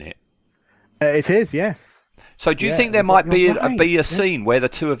Darrow in it? It is, yes. So do you think there might be a scene where the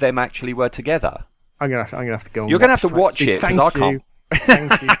two of them actually were together? I'm gonna have to go. You're gonna have to watch it because I can't.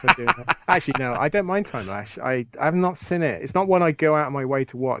 Thank you for doing that. Actually, no, I don't mind Time Lash. I've not seen it. It's not one I go out of my way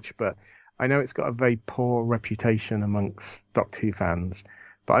to watch, but I know it's got a very poor reputation amongst Doctor Who fans.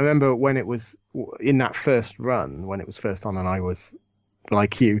 But I remember when it was in that first run, when it was first on, and I was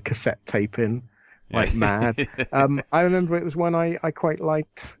like you, cassette taping like mad. I remember it was one I quite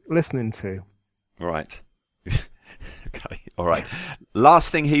liked listening to. Right. Okay, all right.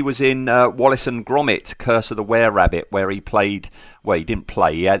 Last thing he was in Wallace and Gromit, Curse of the Were-Rabbit, where he played... Well, he didn't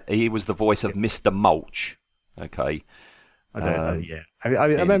play. He was the voice of Mr. Mulch. Okay. I don't know, yeah. I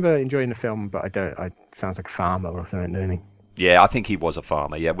remember enjoying the film, but I don't... I sounds like a farmer or something, doesn't he? Yeah, I think he was a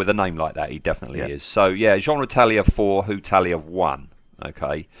farmer. Yeah, with a name like that, he definitely is. So, yeah, genre tally of 4, Who tally of 1.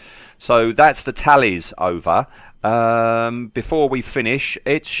 Okay. So that's the tallies over. Before we finish,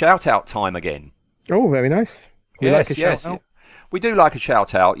 it's shout-out time again. Oh, very nice. Yes. We do like a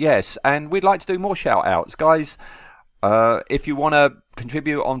shout out, yes, and we'd like to do more shout outs, guys. If you want to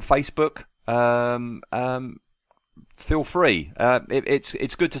contribute on Facebook, feel free.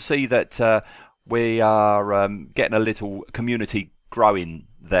 It's good to see that we are getting a little community growing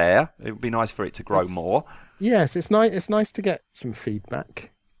there. It would be nice for it to grow more. Yes, it's nice. It's nice to get some feedback.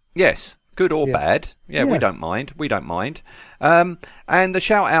 Yes. Good or bad. Yeah, we don't mind. And the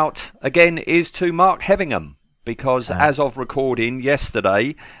shout out again is to Mark Hevingham. Because as of recording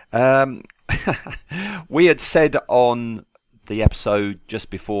yesterday, we had said on the episode just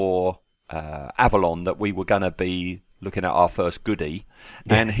before Avalon that we were going to be looking at our first goodie,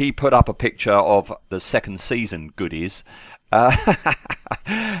 and he put up a picture of the second season goodies.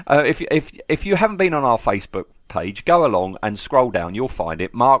 If you haven't been on our Facebook page, go along and scroll down. You'll find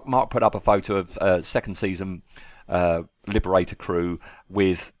it. Mark put up a photo of second season Liberator crew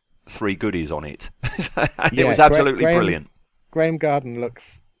with 3 goodies on it. It was absolutely brilliant. Graham Garden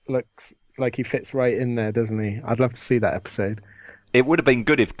looks like he fits right in there, doesn't he? I'd love to see that episode. It would have been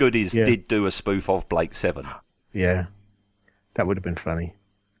good if Goodies did do a spoof of Blake 7. Yeah, that would have been funny.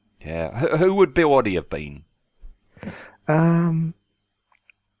 Yeah, who would Bill Oddie have been? I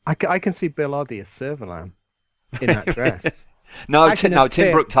can see Bill Oddie as Servalan in that dress. No, Actually, no,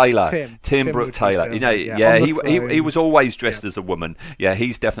 Tim Brooke Taylor. Tim Brooke would be Taylor. Sirlaine, He was always dressed as a woman. Yeah,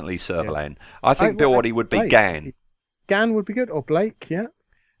 he's definitely Sirlaine. I think Bill Oddie would be Blake. Gan. Gan would be good, or Blake, yeah.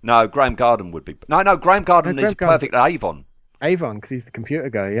 No, Graham Garden would be. No, Graham Garden is perfect Avon. Avon, because he's the computer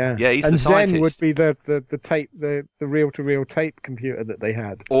guy, yeah. Yeah, he's and the scientist. Zen would be the tape, the reel-to-reel tape computer that they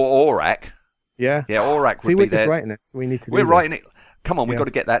had. Or Aurak. Yeah. Yeah, Aurak would See, be we're there. just writing this. We need to do We're this. writing it. Come on, we've got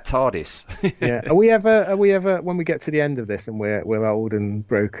to get that TARDIS. Yeah. Are we ever, when we get to the end of this and we're old and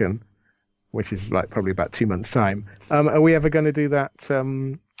broken, which is like probably about 2 months' time, are we ever going to do that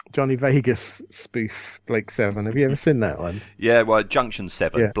Johnny Vegas spoof, Blake 7? Have you ever seen that one? Yeah, well, Junction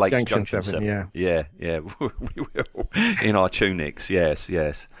 7. Yeah, Blake's Junction Junction 7, 7. yeah. Yeah. We will. In our tunics, yes.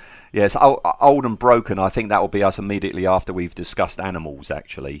 Old and broken, I think that will be us immediately after we've discussed animals,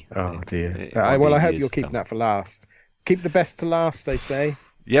 actually. Oh, dear. I hope you're keeping that for last. Keep the best to last, they say.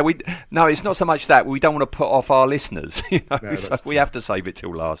 Yeah, no, it's not so much that. We don't want to put off our listeners, No, so we have to save it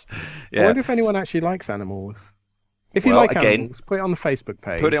till last. Yeah. I wonder if anyone actually likes animals. If you Well, like again, animals, put it on the Facebook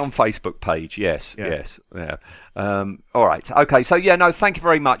page. Put it on Facebook page, yes. Yeah. All right, okay, so thank you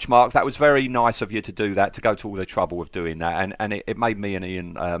very much, Mark. That was very nice of you to do that, to go to all the trouble of doing that, and it made me and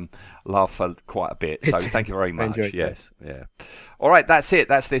Ian laugh quite a bit, so thank you very much. Yes, yeah. All right, that's it.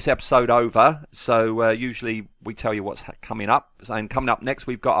 That's this episode over. So usually we tell you what's coming up, and coming up next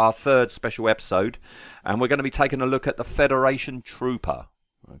we've got our third special episode, and we're going to be taking a look at the Federation Trooper.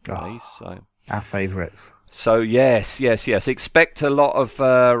 Okay, so our favourites. So yes. Expect a lot of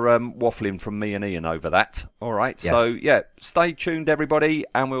waffling from me and Ian over that. All right. Yes. So stay tuned, everybody,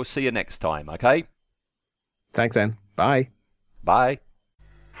 and we'll see you next time. Okay. Thanks, then. Bye. Bye.